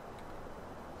whatever.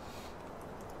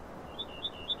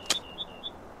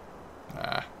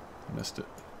 Ah, missed it.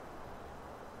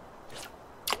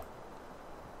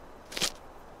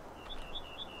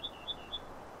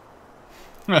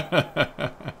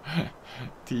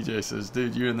 TJ says,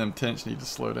 dude, you and them tench need to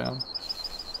slow down.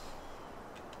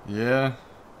 Yeah.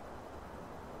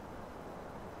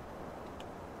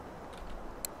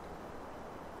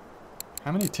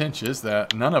 How many tench is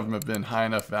that? None of them have been high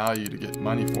enough value to get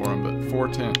money for them, but 4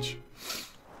 tench.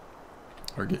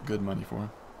 Or get good money for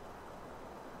them.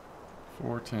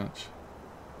 4 tench.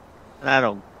 I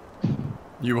don't.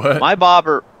 You what? My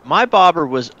bobber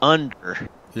was under.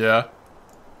 Yeah.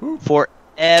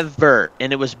 Forever,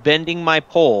 and it was bending my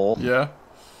pole. Yeah.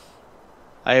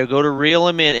 I would go to reel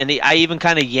him in, and I even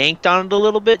kind of yanked on it a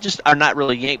little bit, or not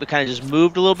really yanked, but kind of just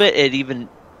moved a little bit. It even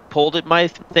pulled my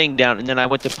thing down, and then I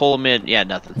went to pull him in. Yeah,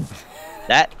 nothing.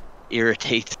 That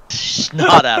irritates the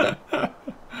snot out of me.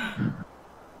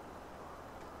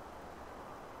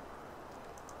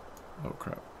 Oh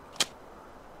crap.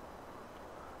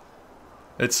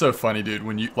 It's so funny, dude,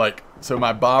 when you, like, so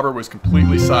my bobber was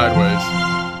completely sideways.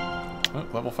 Oh,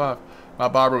 level 5. My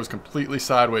bobber was completely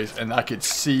sideways, and I could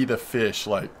see the fish,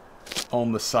 like,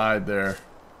 on the side there.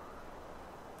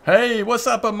 Hey, what's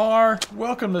up, Amar?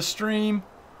 Welcome to stream.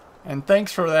 And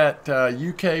thanks for that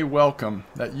UK welcome.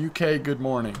 That UK good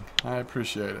morning. I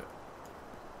appreciate it.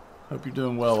 Hope you're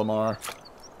doing well, Amar.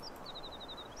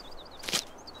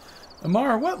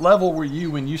 Amar, what level were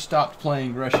you when you stopped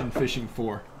playing Russian Fishing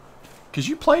 4? Because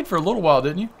you played for a little while,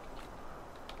 didn't you?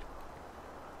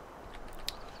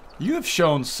 You have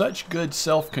shown such good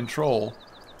self-control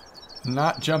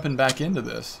not jumping back into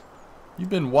this. You've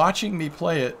been watching me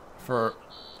play it for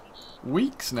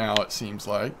weeks now, it seems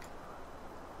like.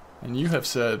 And you have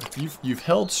said, you've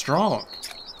held strong.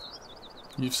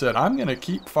 You've said, I'm going to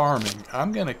keep farming.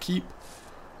 I'm going to keep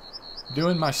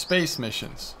doing my space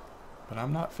missions. But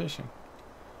I'm not fishing.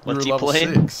 What's he level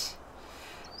playing? 6.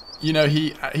 You know,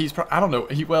 he's I don't know.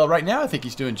 Well, right now I think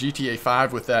he's doing GTA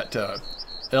 5 with that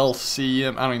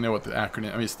LCM. I don't even know what the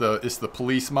acronym. I mean, it's the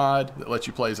police mod that lets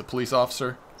you play as a police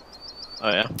officer. Oh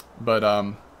yeah.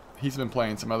 But he's been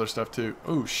playing some other stuff too.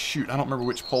 Oh shoot, I don't remember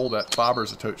which pole that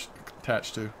bobber's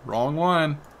attached to. Wrong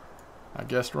one. I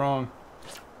guessed wrong.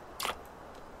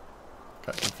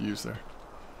 Got confused there.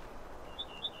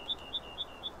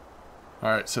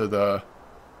 All right, so the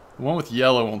one with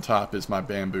yellow on top is my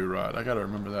bamboo rod. I gotta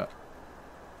remember that.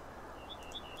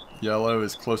 Yellow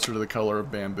is closer to the color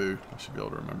of bamboo. I should be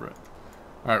able to remember it.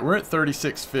 All right, we're at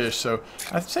 36 fish, so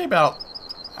I'd say about,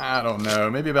 I don't know,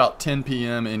 maybe about 10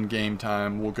 p.m. in game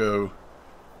time. We'll go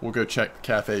check the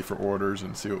cafe for orders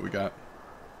and see what we got.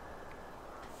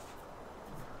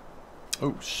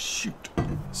 Oh shoot!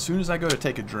 As soon as I go to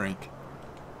take a drink,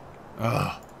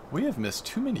 we have missed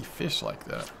too many fish like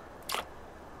that.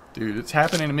 Dude, it's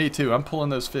happening to me too. I'm pulling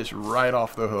those fish right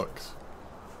off the hooks.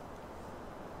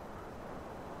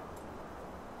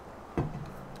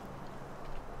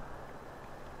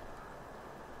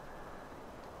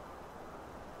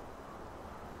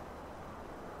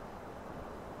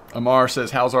 Amar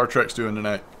says, how's our Trex doing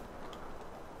tonight?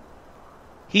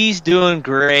 He's doing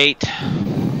great.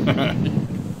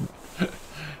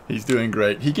 He's doing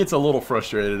great. He gets a little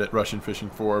frustrated at Russian Fishing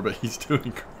 4, but he's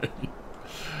doing great.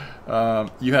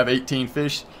 You have 18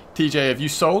 fish. TJ, have you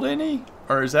sold any?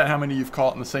 Or is that how many you've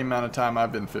caught in the same amount of time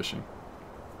I've been fishing?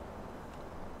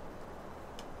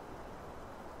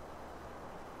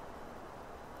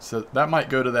 So that might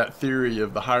go to that theory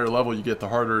of the higher level you get, the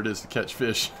harder it is to catch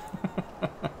fish.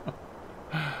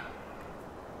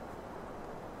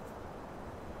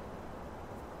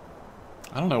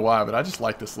 I don't know why, but I just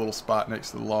like this little spot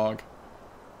next to the log.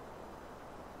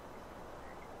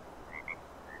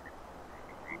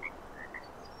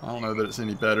 I don't know that it's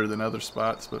any better than other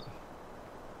spots, but...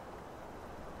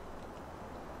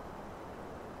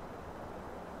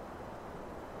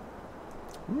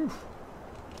 Whew.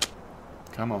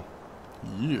 Come on.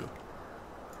 Yeah.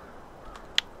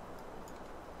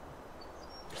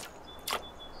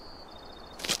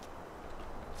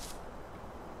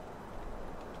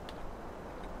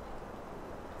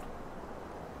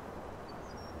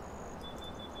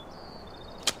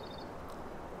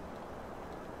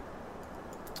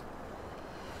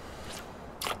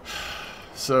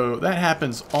 So that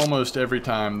happens almost every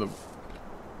time.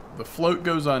 The float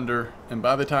goes under, and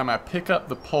by the time I pick up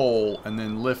the pole and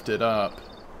then lift it up,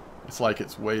 it's like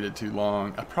it's waited too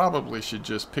long. I probably should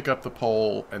just pick up the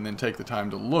pole and then take the time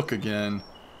to look again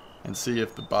and see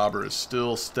if the bobber is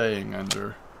still staying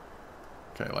under.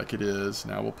 Okay, like it is.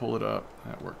 Now we'll pull it up.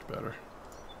 That worked better.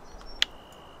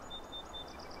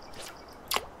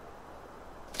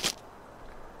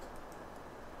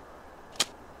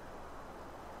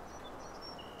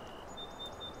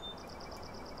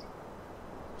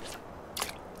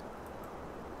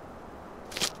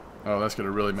 Oh, that's going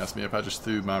to really mess me up. I just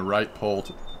threw my right pole,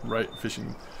 right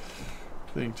fishing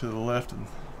thing to the left. And...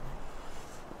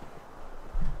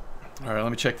 All right,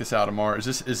 let me check this out, Amar. Is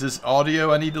this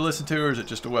audio I need to listen to, or is it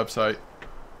just a website?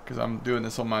 Because I'm doing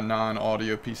this on my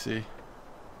non-audio PC.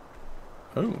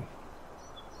 Oh.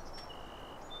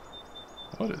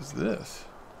 What is this?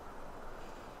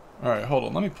 All right, hold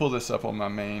on. Let me pull this up on my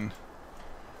main.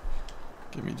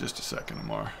 Give me just a second,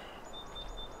 Amar.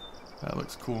 That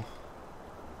looks cool.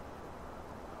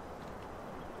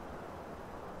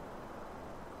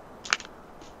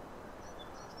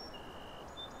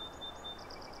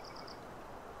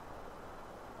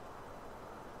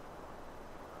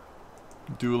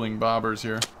 dueling bobbers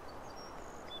here.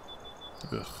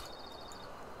 Ugh.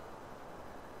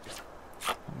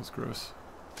 That was gross.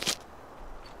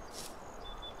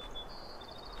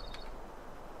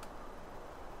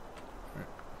 Right.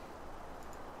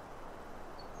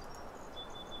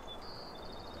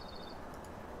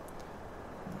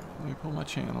 Let me pull my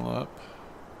channel up.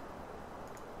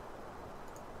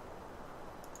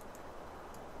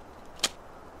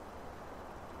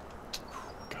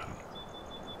 Got him.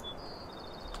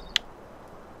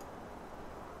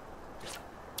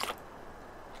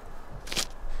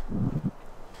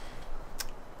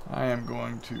 I am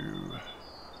going to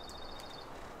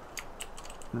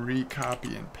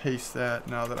recopy and paste that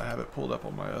now that I have it pulled up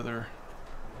on my other.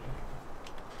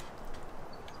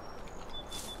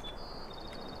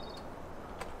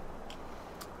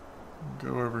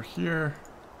 Go over here.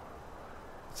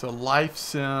 It's a life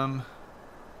sim.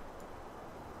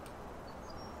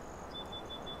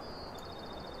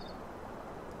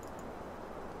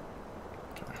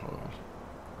 Okay, hold on.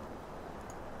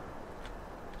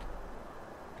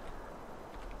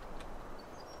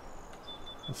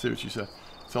 Let's see what you said.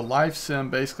 It's a life sim,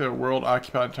 basically a world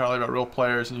occupied entirely by real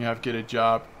players, and you have to get a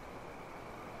job.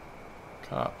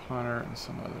 Cop, hunter, and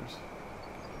some others.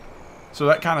 So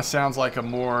that kind of sounds like a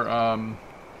more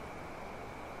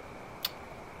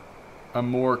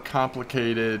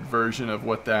complicated version of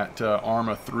what that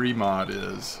Arma 3 mod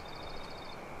is.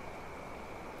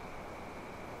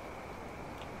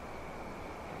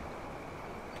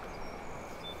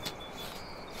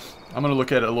 I'm gonna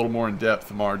look at it a little more in depth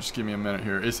tomorrow. Just give me a minute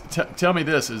here. Tell me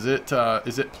this: is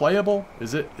it playable?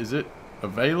 Is it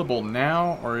available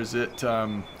now, or is it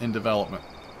in development?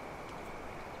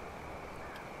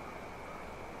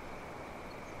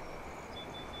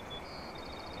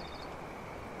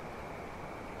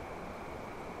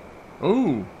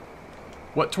 Ooh,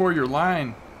 what tore your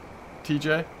line,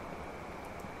 TJ?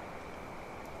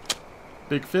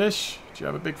 Big fish? Did you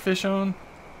have a big fish on?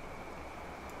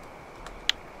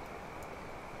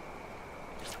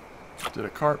 Did a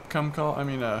carp come call? I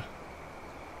mean, not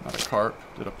a carp.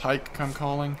 Did a pike come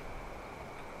calling?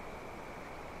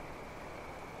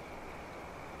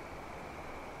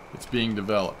 It's being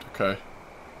developed, okay.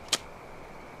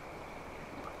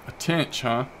 A tench,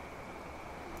 huh?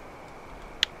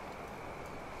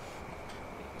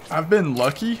 I've been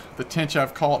lucky. The tench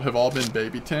I've caught have all been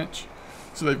baby tench.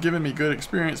 So they've given me good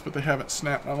experience, but they haven't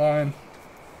snapped my line.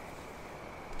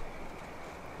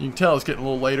 You can tell it's getting a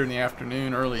little later in the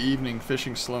afternoon, early evening.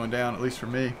 Fishing's slowing down, at least for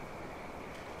me.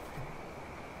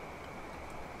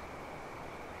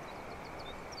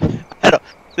 I don't.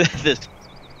 This.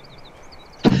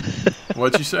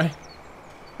 What'd you say?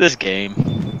 This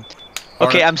game.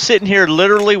 Okay, I'm sitting here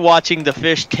literally watching the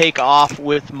fish take off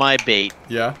with my bait.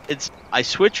 Yeah. I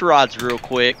switch rods real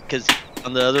quick because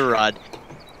on the other rod,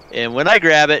 and when I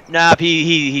grab it, nah,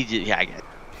 yeah, I get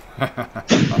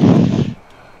it.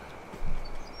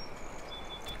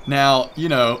 Now, you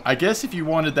know, I guess if you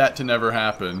wanted that to never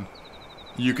happen,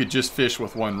 you could just fish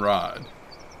with one rod.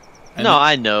 No,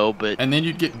 I know, but and then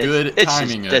you'd get good at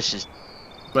timing it. That's just.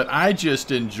 But I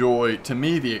just enjoy, to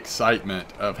me, the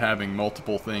excitement of having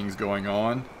multiple things going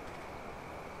on.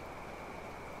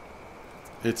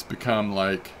 It's become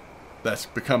like, that's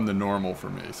become the normal for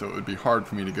me. So it would be hard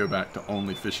for me to go back to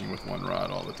only fishing with one rod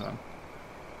all the time.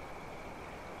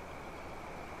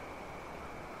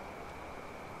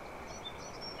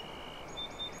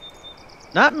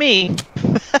 Not me.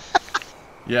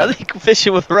 Yeah. I think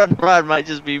fishing with rod might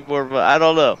just be more fun. I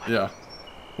don't know. Yeah.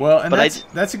 Well, and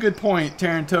that's a good point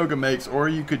Tarantoga makes, or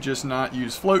you could just not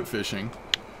use float fishing,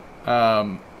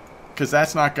 because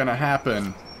that's not going to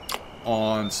happen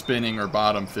on spinning or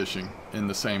bottom fishing in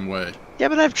the same way. Yeah,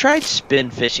 but I've tried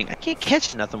spin fishing. I can't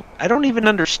catch nothing. I don't even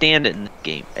understand it in the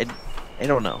game. I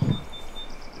don't know.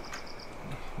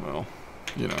 Well,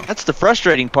 you know. That's the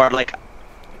frustrating part. Like,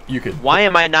 you could. Why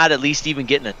am I not at least even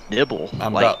getting a nibble?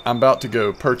 I'm about to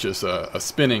go purchase a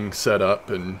spinning setup,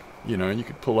 and you know, you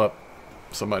could pull up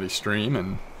somebody's stream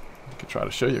and I could try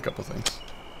to show you a couple things.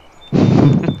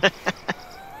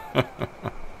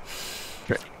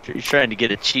 You're trying to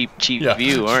get a cheap view, aren't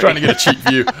you? Trying to get a cheap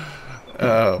view.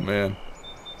 Oh man.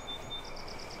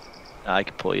 I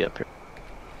can pull you up here.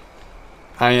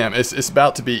 I am. It's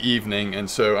about to be evening, and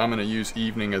so I'm going to use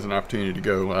evening as an opportunity to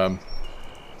go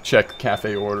check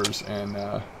cafe orders.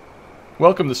 And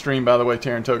welcome to the stream, by the way,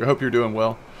 Tarantoga. Hope you're doing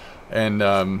well.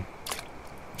 And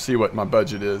see what my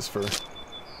budget is for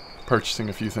purchasing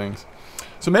a few things.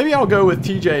 So maybe I'll go with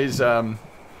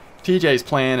TJ's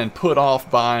plan and put off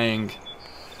buying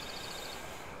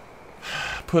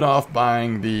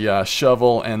the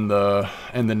shovel and the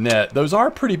and the net. Those are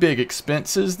pretty big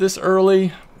expenses this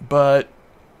early, but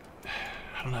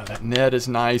I don't know, that net is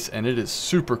nice, and it is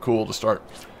super cool to start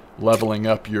leveling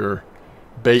up your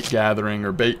bait gathering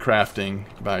or bait crafting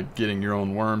by getting your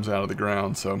own worms out of the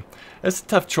ground. So it's a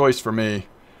tough choice for me.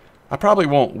 I probably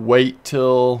won't wait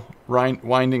till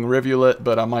Winding Rivulet,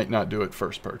 but I might not do it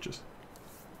first purchase.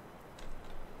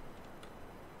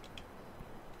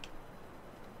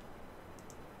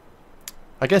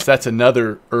 I guess that's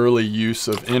another early use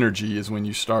of energy, is when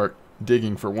you start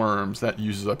digging for worms. That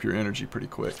uses up your energy pretty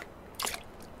quick.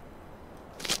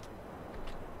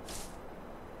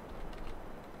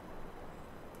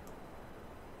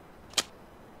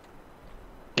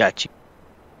 Got you.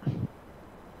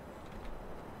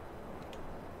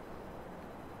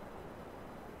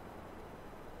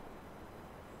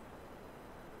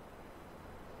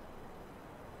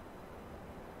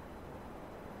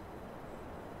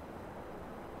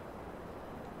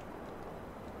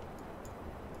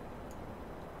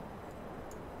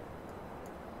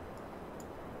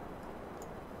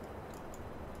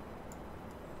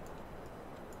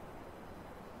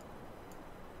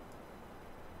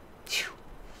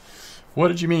 What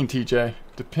did you mean, TJ?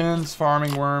 Depends,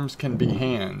 farming worms can be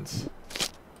hands.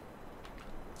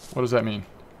 What does that mean?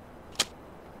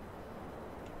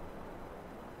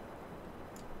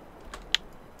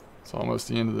 It's almost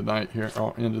the end of the night here,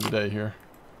 or end of the day here.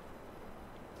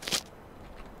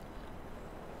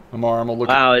 Lamar, I'm gonna look.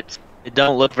 Wow, it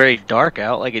don't look very dark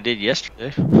out like it did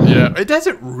yesterday. Yeah, it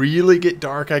doesn't really get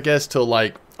dark, I guess, till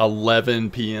like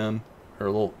 11 p.m. or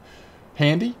a little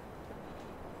handy.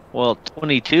 Well,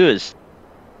 22 is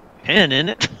 10, isn't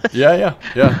it? Yeah.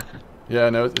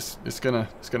 No, it's gonna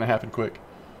happen quick.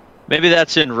 Maybe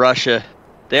that's in Russia.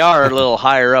 They are a little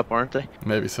higher up, aren't they?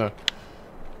 Maybe so.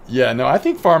 Yeah, no, I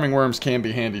think farming worms can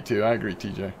be handy too. I agree,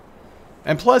 TJ.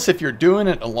 And plus, if you're doing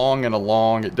it along and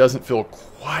along, it doesn't feel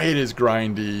quite as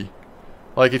grindy.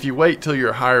 Like if you wait till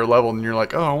you're higher level and you're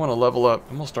like, oh, I want to level up,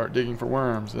 I'm gonna start digging for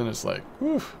worms, then it's like,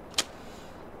 whew.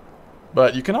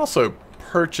 But you can also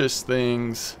purchase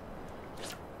things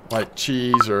like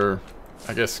cheese, or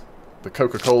I guess the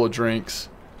Coca-Cola drinks,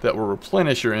 that will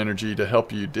replenish your energy to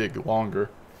help you dig longer.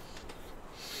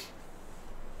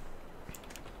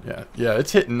 Yeah,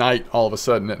 it's hitting night all of a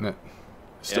sudden, isn't it?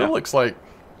 Still looks like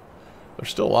there's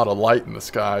still a lot of light in the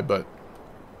sky, but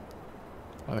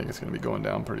I think it's going to be going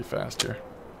down pretty fast here.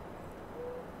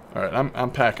 All right,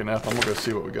 I'm packing up. I'm going to go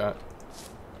see what we got.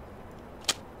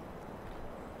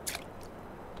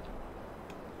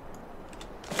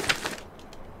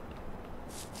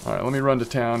 All right, let me run to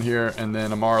town here, and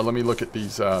then Amara, let me look at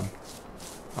these. I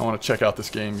want to check out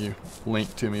this game you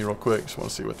linked to me real quick. Just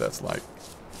want to see what that's like,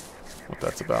 what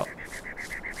that's about,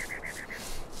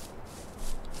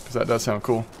 because that does sound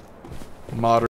cool. Modern.